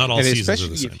 Not all and seasons especially are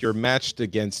the same. if you're matched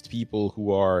against people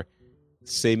who are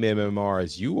same MMR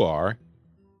as you are,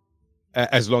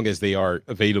 as long as they are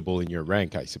available in your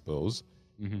rank, I suppose.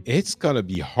 Mm-hmm. It's gonna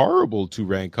be horrible to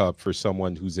rank up for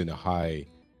someone who's in a high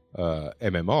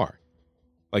MMR.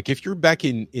 Like if you're back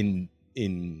in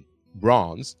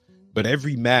bronze, but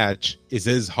every match is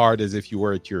as hard as if you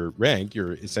were at your rank,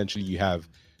 you have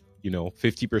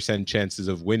 50% chances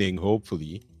of winning,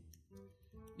 hopefully.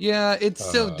 Yeah, it's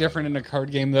still different in a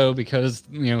card game though, because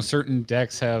certain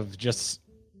decks have just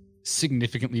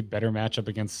significantly better matchup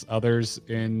against others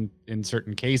in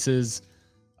certain cases.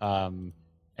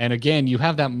 And again, you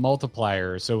have that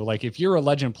multiplier. So like if you're a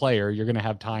legend player, you're going to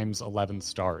have times 11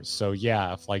 stars. So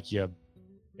yeah,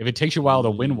 if it takes you a while to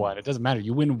win one, it doesn't matter.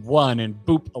 You win one and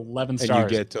boop, 11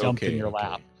 stars dumped in your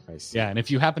lap. I see. Yeah, and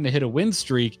if you happen to hit a win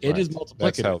streak, it is multiplicative.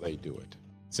 That's how they do it.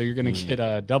 So you're going to get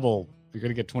a double. You're going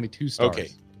to get 22 stars. Okay.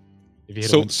 If you hit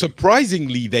So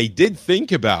surprisingly, they did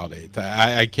think about it.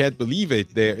 I can't believe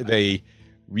it. They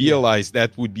realized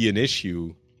that would be an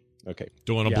issue. Okay.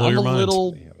 Don't want to blow your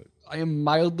mind. I am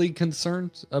mildly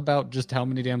concerned about just how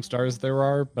many damn stars there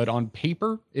are, but on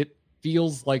paper, it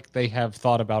feels like they have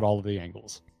thought about all of the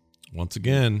angles. Once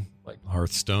again,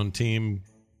 Hearthstone team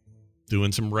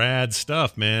doing some rad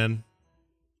stuff, man.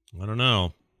 I don't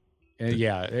know.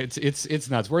 Yeah, it's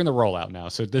nuts. We're in the rollout now.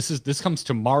 So this comes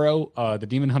tomorrow. The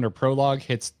Demon Hunter prologue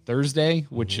hits Thursday,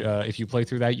 which if you play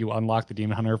through that, you unlock the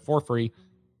Demon Hunter for free.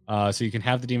 So you can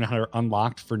have the Demon Hunter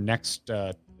unlocked for next.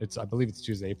 I believe it's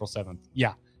Tuesday, April 7th.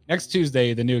 Yeah, next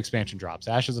Tuesday the new expansion drops.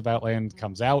 Ashes of Outland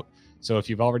comes out. So if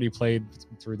you've already played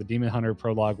through the Demon Hunter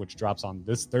prologue, which drops on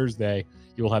this Thursday,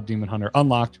 you will have Demon Hunter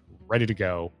unlocked, ready to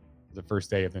go, the first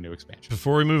day of the new expansion.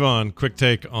 Before we move on, quick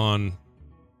take on.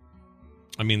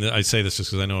 I mean, I say this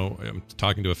just because I know I'm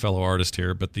talking to a fellow artist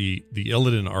here, but the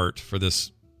Illidan art for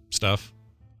this stuff,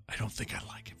 I don't think I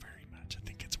like it very much. I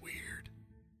think it's weird.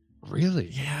 Really?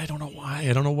 Yeah, I don't know why.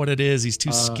 I don't know what it is. He's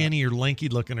too skinny or lanky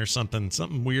looking or something.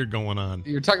 Something weird going on.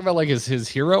 You're talking about like his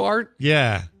hero art?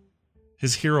 Yeah,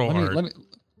 his hero art.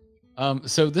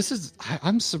 So this is.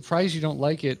 I'm surprised you don't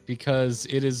like it because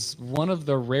it is one of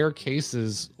the rare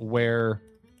cases where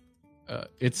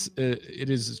it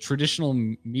is traditional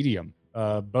medium.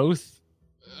 Both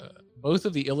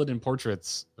of the Illidan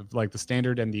portraits, like the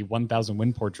standard and the 1000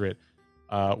 win portrait,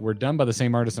 were done by the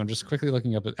same artist. I'm just quickly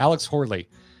looking up at Alex Horley.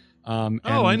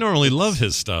 I normally love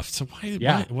his stuff. So why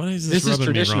is this is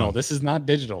traditional. Me wrong? This is not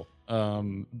digital.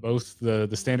 Both the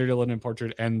standard Illidan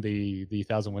portrait and the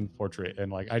Thousand Wind portrait,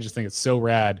 and like I just think it's so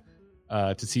rad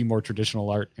to see more traditional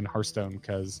art in Hearthstone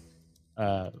because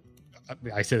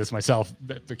I say this myself,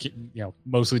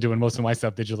 mostly doing most of my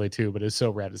stuff digitally too, but it's so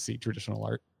rad to see traditional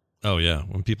art. Oh yeah,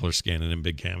 when people are scanning in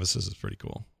big canvases, it's pretty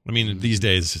cool. I mean, these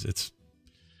days it's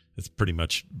pretty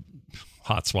much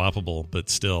hot swappable, but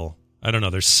still, I don't know.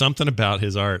 There's something about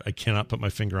his art. I cannot put my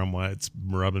finger on why it's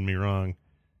rubbing me wrong.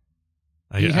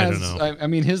 I don't know. I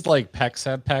mean, his like pecs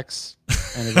have pecs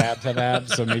and his abs have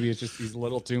abs, so maybe it's just he's a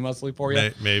little too muscly for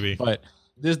you. Maybe. But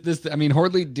this, I mean,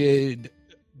 Hordley did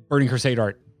Burning Crusade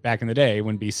art back in the day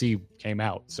when BC came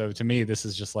out. So to me, this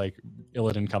is just like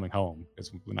Illidan coming home.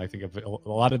 Because when I think of a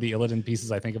lot of the Illidan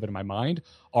pieces, I think of it in my mind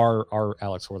are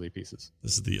Alex Horley pieces.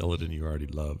 This is the Illidan you already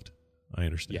loved. I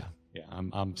understand. Yeah,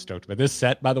 I'm stoked. But this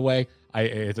set, by the way,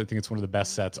 I think it's one of the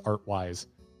best sets art wise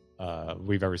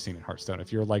we've ever seen in Hearthstone.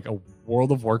 If you're like a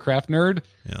World of Warcraft nerd,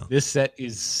 this set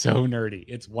is so nerdy.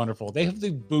 It's wonderful. They have the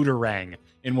Boomerang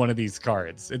in one of these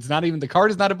cards. It's not even, the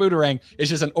card is not a Boomerang. It's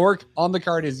just an orc on the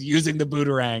card is using the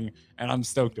Boomerang, and I'm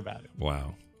stoked about it.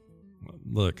 Wow.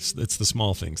 Look, it's the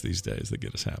small things these days that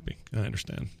get us happy. I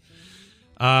understand.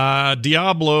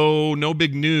 Diablo, no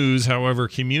big news. However,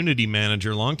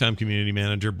 longtime community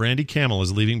manager, Brandy Camel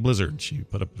is leaving Blizzard. She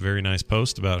put up a very nice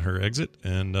post about her exit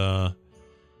and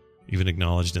even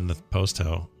acknowledged in the post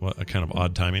what a kind of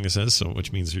odd timing this is,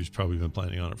 which means she's probably been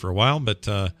planning on it for a while, but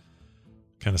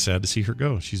kind of sad to see her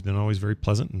go. She's been always very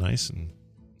pleasant and nice, and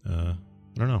I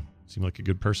don't know, seemed like a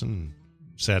good person, and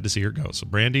sad to see her go. So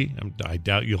Brandy, I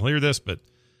doubt you'll hear this, but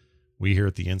we here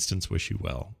at The Instance wish you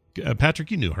well.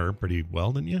 Patrick, you knew her pretty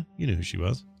well, didn't you? You knew who she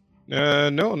was. No,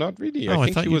 not really.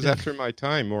 I think she was after my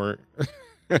time, or...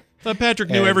 I thought Patrick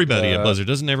knew everybody at Blizzard.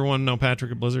 Doesn't everyone know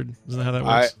Patrick at Blizzard? Isn't that how that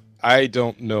works? I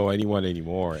don't know anyone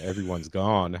anymore. Everyone's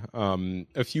gone.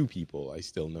 A few people I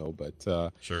still know,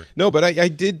 but sure. No, but I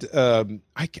did. I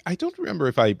don't remember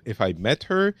if I met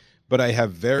her, but I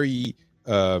have very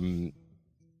not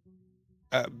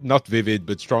vivid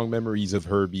but strong memories of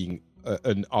her being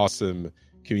an awesome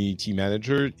community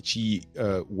manager. She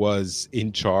was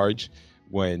in charge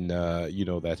when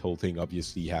that whole thing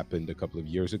obviously happened a couple of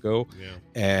years ago,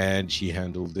 and she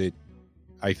handled it,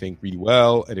 I think, really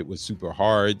well, and it was super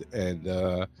hard.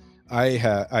 And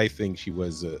I think she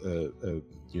was a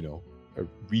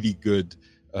really good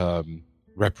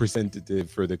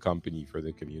representative for the company, for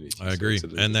the community. I agree,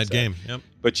 and that game. Yep.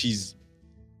 But she's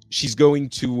going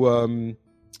to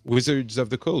Wizards of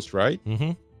the Coast, right?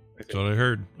 Mm-hmm. That's what I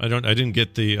heard. I didn't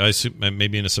get I assume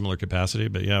maybe in a similar capacity,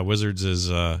 but yeah, Wizards is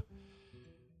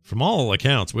from all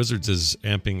accounts, Wizards is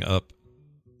amping up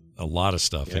a lot of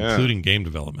stuff, including game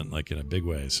development, like in a big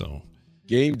way. So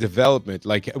game development,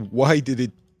 like why did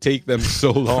it take them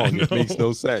so long? It makes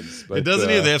no sense. But, it doesn't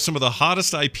either. They have some of the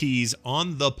hottest IPs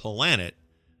on the planet,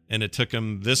 and it took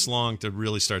them this long to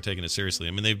really start taking it seriously.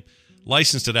 I mean, they've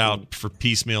licensed it out for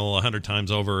piecemeal 100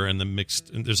 times over, and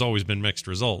there's always been mixed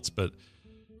results, but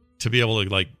to be able to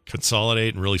like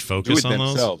consolidate and really focus on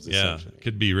those,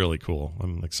 could be really cool.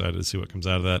 I'm excited to see what comes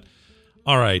out of that.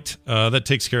 All right, that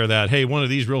takes care of that. Hey, one of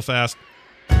these real fast.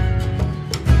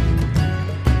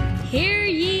 Hear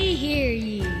ye, hear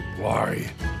ye.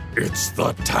 Why, it's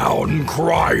the town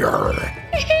crier.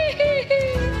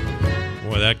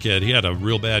 Boy, that kid, he had a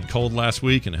real bad cold last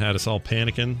week and had us all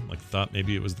panicking, like thought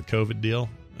maybe it was the COVID deal.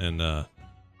 And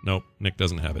nope, Nick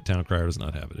doesn't have it. Town crier does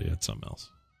not have it. He had something else.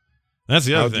 That's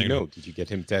the other thing. How do you know? Did you get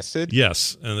him tested?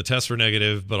 Yes, and the tests were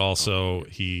negative, but also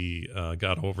he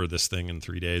got over this thing in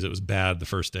 3 days. It was bad the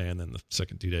first day, and then the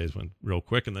second 2 days went real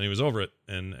quick, and then he was over it,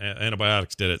 and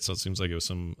antibiotics did it, so it seems like it was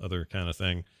some other kind of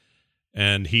thing.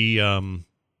 And we were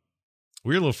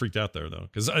a little freaked out there, though,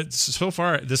 because so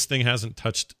far this thing hasn't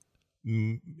touched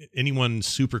anyone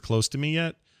super close to me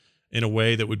yet in a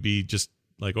way that would be just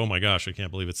like, oh my gosh, I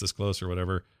can't believe it's this close or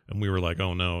whatever. And we were like,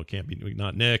 oh no, it can't be,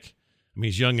 not Nick. I mean,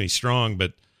 he's young and he's strong,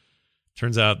 but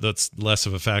turns out that's less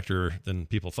of a factor than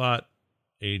people thought.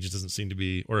 Age doesn't seem to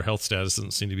be, or health status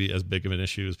doesn't seem to be as big of an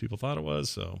issue as people thought it was.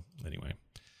 So anyway,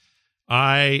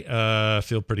 I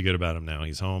feel pretty good about him now.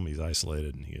 He's home, he's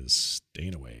isolated, and he is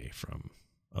staying away from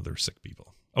other sick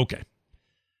people. Okay.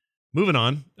 Moving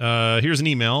on. Here's an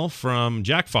email from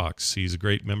Jack Fox. He's a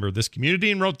great member of this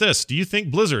community and wrote this. Do you think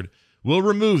Blizzard will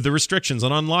remove the restrictions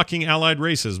on unlocking allied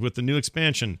races with the new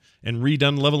expansion and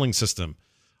redone leveling system?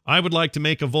 I would like to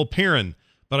make a Volparian,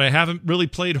 but I haven't really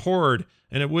played Horde,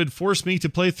 and it would force me to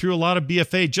play through a lot of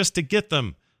BFA just to get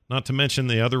them. Not to mention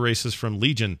the other races from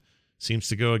Legion. Seems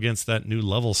to go against that new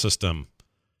level system.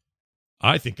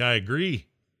 I think I agree.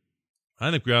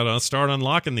 I think we ought to start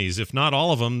unlocking these. If not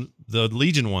all of them, the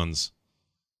Legion ones.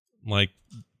 Like,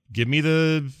 give me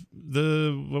the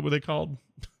what were they called?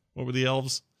 What were the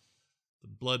elves? The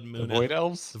Blood Moon. The Void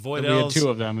Elves? The Void Elves. Elves. We had two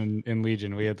of them in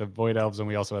Legion. We had the Void Elves and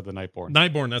we also had the Nightborn.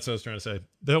 Nightborn, that's what I was trying to say.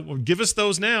 Give us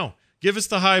those now. Give us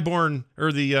the Highborn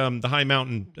or the High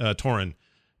Mountain Tauren.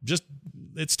 Just,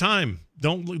 it's time.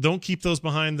 Don't keep those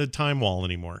behind the time wall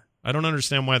anymore. I don't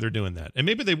understand why they're doing that. And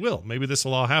maybe they will. Maybe this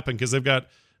will all happen because they've got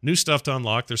new stuff to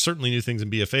unlock. There's certainly new things in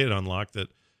BFA to unlock that,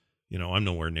 I'm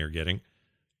nowhere near getting.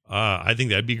 I think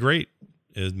that'd be great.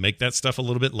 Make that stuff a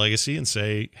little bit legacy and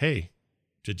say, hey,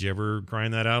 did you ever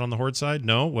grind that out on the Horde side?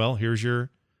 No? Well, here's your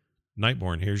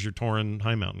Nightborn. Here's your Tauren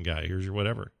High Mountain guy. Here's your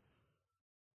whatever.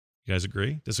 You guys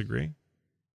agree? Disagree?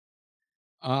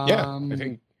 Yeah, I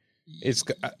think it's...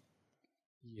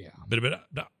 yeah.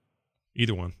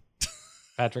 Either one.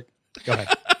 Patrick, go ahead.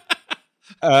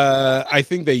 I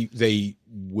think they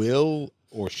will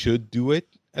or should do it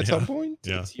at some point.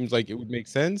 Yeah. It seems like it would make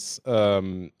sense.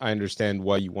 I understand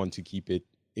why you want to keep it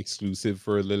exclusive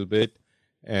for a little bit,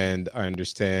 and I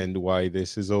understand why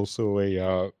this is also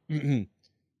a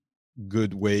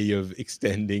good way of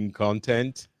extending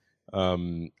content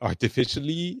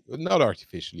artificially. Not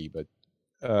artificially, but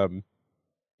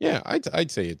yeah,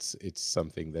 I'd say it's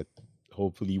something that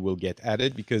hopefully will get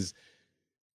added, because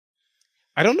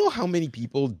I don't know how many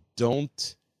people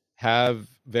don't have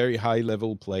very high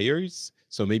level players,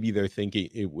 so maybe they're thinking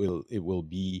it will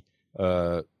be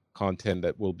content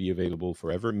that will be available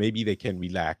forever. Maybe they can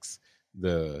relax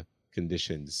the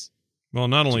conditions. Well,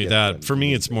 not only that, for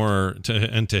me, it's more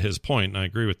to his point, and I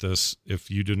agree with this.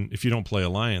 If you don't play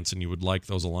Alliance and you would like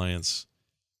those Alliance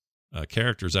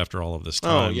characters after all of this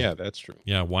time, oh yeah, that's true.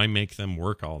 Yeah, why make them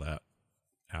work all that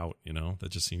out? That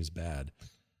just seems bad.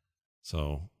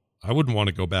 So I wouldn't want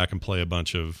to go back and play a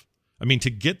bunch of. I mean, to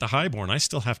get the Highborn, I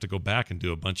still have to go back and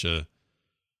do a bunch of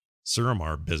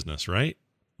Suramar business, right?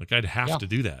 Like I'd have to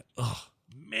do that. Oh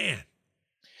man.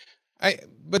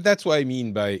 But that's what I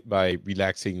mean by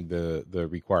relaxing the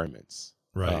requirements.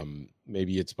 Right.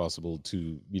 Maybe it's possible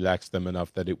to relax them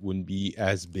enough that it wouldn't be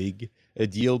as big a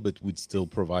deal, but would still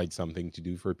provide something to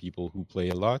do for people who play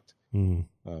a lot.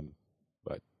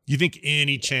 But you think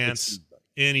any chance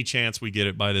we get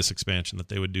it by this expansion that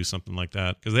they would do something like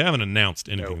that? Because they haven't announced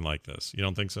anything like this. You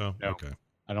don't think so? No. Okay.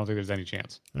 I don't think there's any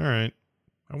chance. All right.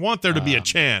 I want there to be a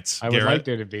chance. I would like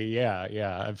there to be, yeah.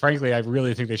 And frankly, I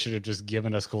really think they should have just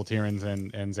given us Kultirans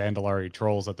and Zandalari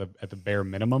trolls at the bare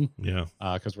minimum. Yeah.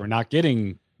 Because we're not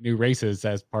getting new races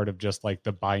as part of just like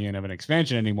the buy-in of an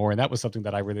expansion anymore, and that was something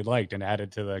that I really liked and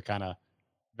added to the kind of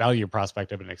value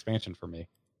prospect of an expansion for me.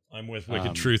 I'm with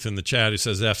Wicked Truth in the chat who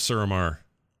says F Suramar.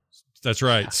 That's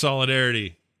right. Yeah.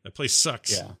 Solidarity. That place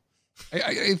sucks. Yeah.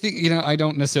 I think, I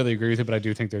don't necessarily agree with it, but I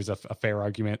do think there's a fair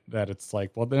argument that it's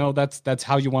like, well, no, that's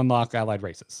how you unlock allied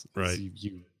races. Right.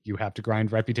 You have to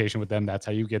grind reputation with them. That's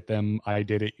how you get them. I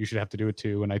did it. You should have to do it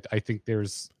too. And I think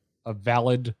there's a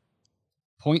valid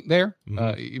point there,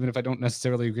 even if I don't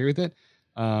necessarily agree with it.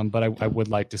 But I would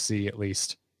like to see at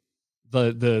least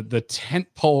the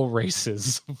tentpole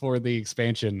races for the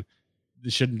expansion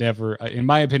should never, in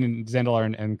my opinion,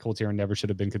 Zandalar and Kultiran never should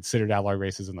have been considered ally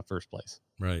races in the first place.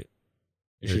 Right.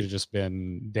 It should have just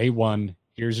been day one.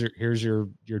 Here's your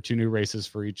two new races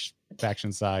for each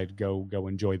faction side. Go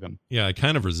enjoy them. Yeah, I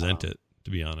kind of resent it,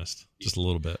 to be honest, just a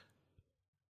little bit.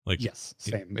 Like yes,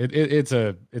 same. It's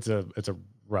a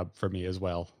rub for me as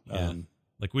well. Yeah.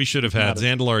 Like we should have had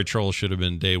Zandalari Troll should have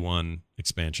been day one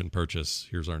expansion purchase.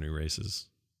 Here's our new races.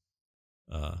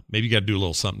 Maybe you got to do a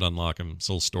little something to unlock them,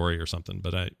 soul story or something.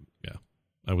 But I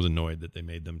was annoyed that they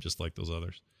made them just like those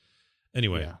others.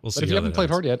 Anyway, we'll see. But if you haven't played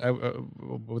Horde yet, I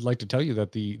would like to tell you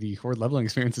that the Horde leveling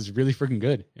experience is really freaking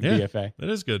good in BFA. That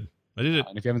is good. I did it.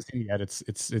 And if you haven't seen it yet,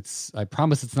 it's. I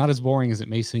promise it's not as boring as it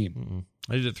may seem.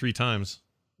 I did it 3 times.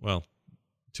 Well,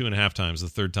 2.5 times. The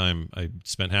third time, I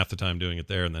spent half the time doing it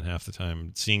there, and then half the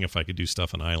time seeing if I could do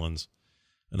stuff on islands.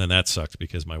 And then that sucked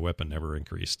because my weapon never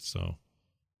increased. So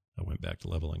I went back to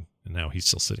leveling, and now he's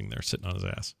still sitting there, sitting on his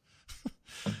ass.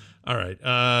 All right.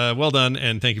 Well done,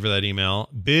 and thank you for that email.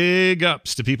 Big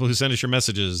ups to people who send us your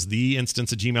messages.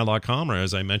 Theinstance@gmail.com, or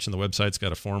as I mentioned, the website's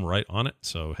got a form right on it,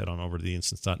 so head on over to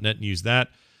theinstance.net and use that.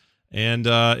 And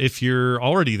if you're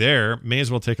already there, may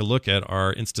as well take a look at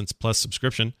our Instance Plus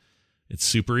subscription. It's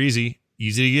super easy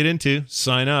to get into.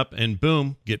 Sign up, and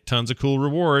boom, get tons of cool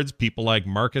rewards. People like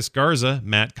Marcus Garza,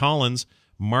 Matt Collins,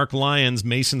 Mark Lyons,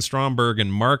 Mason Stromberg,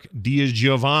 and Mark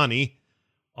Diaz-Giovanni.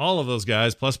 All of those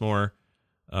guys, plus more,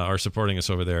 are supporting us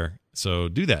over there. So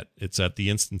do that. It's at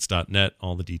theinstance.net.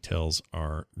 All the details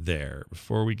are there.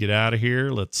 Before we get out of here,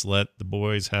 let's let the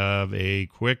boys have a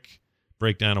quick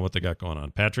breakdown of what they got going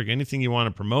on. Patrick, anything you want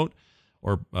to promote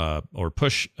or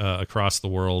push across the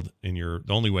world in the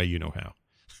only way you know how?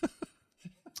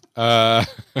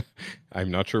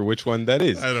 I'm not sure which one that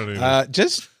is. I don't either.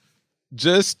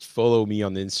 Just follow me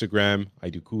on Instagram. I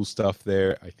do cool stuff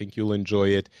there. I think you'll enjoy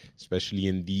it, especially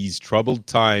in these troubled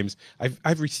times.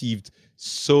 I've received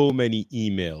so many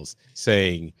emails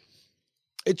saying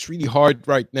it's really hard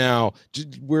right now.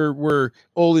 We're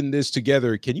all in this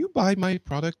together. Can you buy my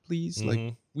product, please? Mm-hmm.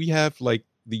 Like, we have like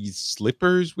these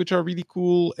slippers which are really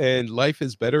cool, and life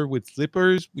is better with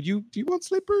slippers. Do you want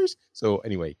slippers? So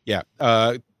anyway, yeah.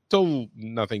 Total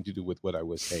nothing to do with what I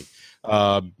was saying.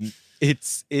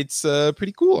 It's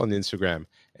pretty cool on Instagram,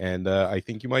 and I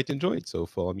think you might enjoy it. So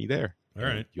follow me there. All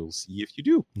right, you'll see if you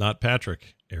do. Not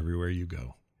Patrick. Everywhere you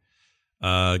go.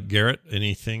 Garrett,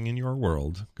 anything in your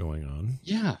world going on?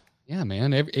 Yeah,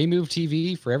 man. A-Move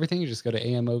TV for everything. You just go to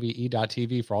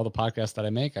amove.tv for all the podcasts that I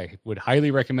make. I would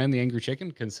highly recommend The Angry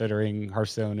Chicken, considering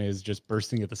Hearthstone is just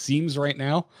bursting at the seams right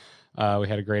now. We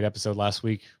had a great episode last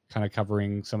week kind of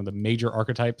covering some of the major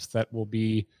archetypes that will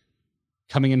be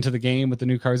coming into the game with the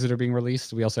new cards that are being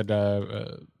released. We also had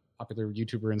popular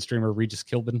YouTuber and streamer Regis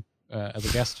Kilbin as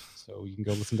a guest, so you can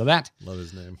go listen to that. Love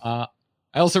his name.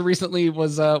 I also recently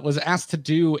was asked to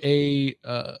do a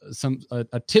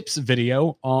tips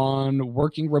video on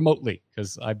working remotely,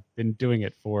 because I've been doing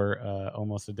it for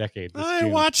almost a decade. I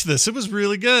watched this. It was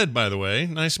really good, by the way.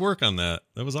 Nice work on that.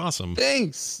 That was awesome.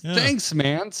 Thanks,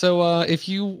 man. So if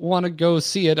you want to go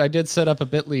see it, I did set up a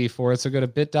bit.ly for it. So go to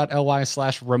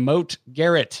bit.ly/remote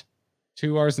Garrett,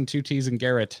 2 R's and 2 T's in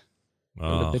Garrett.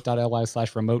 Go to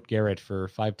bit.ly/remote Garrett for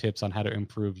 5 tips on how to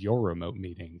improve your remote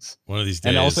meetings. One of these days.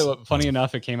 And also, funny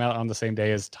enough, it came out on the same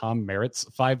day as Tom Merritt's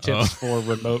 5 tips for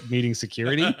remote meeting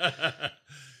security.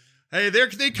 Hey,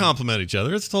 they complement each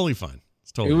other. It's totally fine.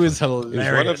 It was hilarious.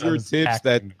 Is one of your tips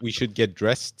that we should get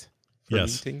dressed for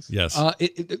meetings? Yes.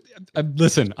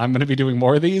 Listen, I'm going to be doing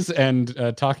more of these, and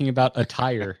talking about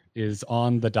attire is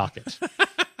on the docket.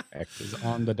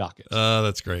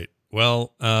 That's great.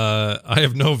 Well, I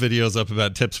have no videos up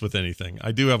about tips with anything.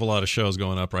 I do have a lot of shows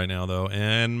going up right now, though,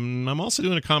 and I'm also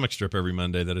doing a comic strip every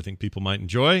Monday that I think people might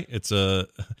enjoy. It's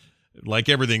like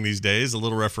everything these days, a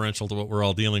little referential to what we're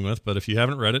all dealing with, but if you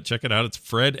haven't read it, check it out. It's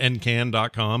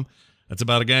fredandcan.com. That's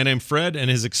about a guy named Fred and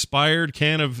his expired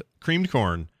can of creamed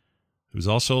corn, who's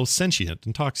also sentient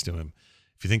and talks to him.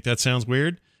 If you think that sounds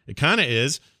weird, it kind of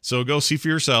is, so go see for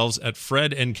yourselves at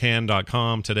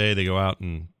fredandcan.com. Today they go out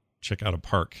and check out a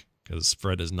park, because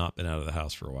Fred has not been out of the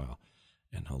house for a while,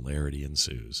 and hilarity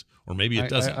ensues. Or maybe it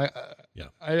doesn't.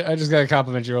 I just got to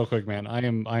compliment you real quick, man. I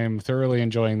am thoroughly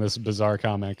enjoying this bizarre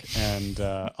comic, and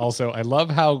also I love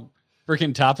how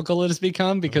freaking topical it has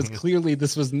become, because clearly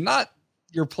this was not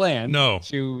your plan. No.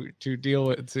 To deal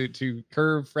with to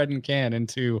curve Fred and Can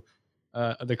into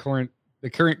the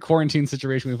current quarantine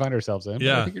situation we find ourselves in.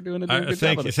 Yeah, I think you're doing a good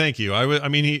job. Thank you.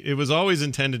 It was always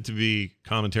intended to be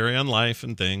commentary on life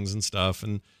and things and stuff,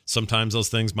 and sometimes those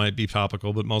things might be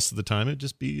topical, but most of the time it'd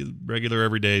just be regular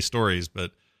everyday stories.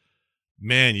 But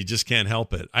man, you just can't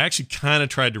help it. I actually kind of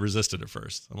tried to resist it at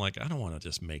first. I'm like, I don't want to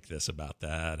just make this about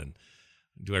that, and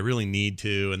do I really need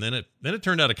to? And then it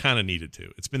turned out I kind of needed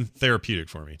to. It's been therapeutic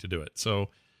for me to do it. So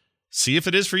see if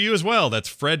it is for you as well. That's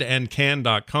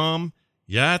fredandcan.com.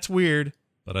 Yeah, it's weird,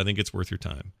 but I think it's worth your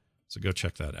time. So go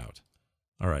check that out.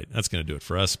 All right, that's going to do it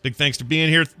for us. Big thanks for being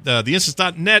here.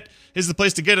 Theinstance.net is the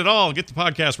place to get it all. Get the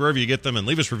podcast wherever you get them, and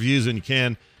leave us reviews when you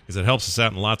can, because it helps us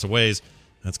out in lots of ways.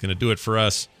 That's going to do it for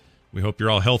us. We hope you're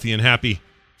all healthy and happy.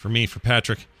 For me, for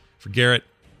Patrick, for Garrett,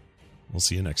 we'll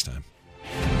see you next time.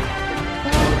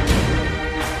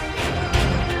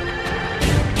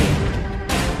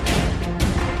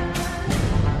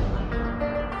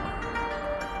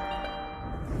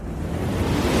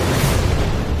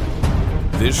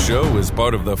 This show is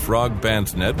part of the Frog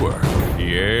Pants Network.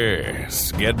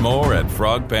 Yes. Get more at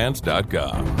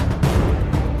frogpants.com.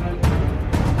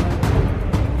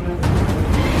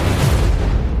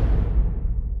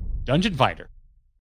 Dungeon Fighter.